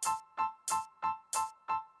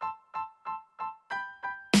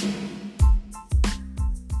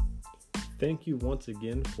 Thank you once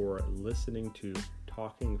again for listening to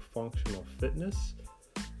Talking Functional Fitness.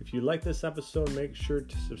 If you like this episode, make sure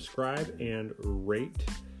to subscribe and rate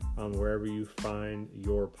on wherever you find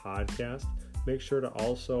your podcast. Make sure to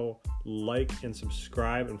also like and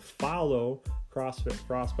subscribe and follow CrossFit,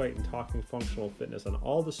 Frostbite, and Talking Functional Fitness on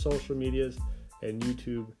all the social medias and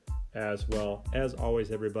YouTube as well. As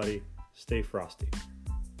always, everybody, stay frosty.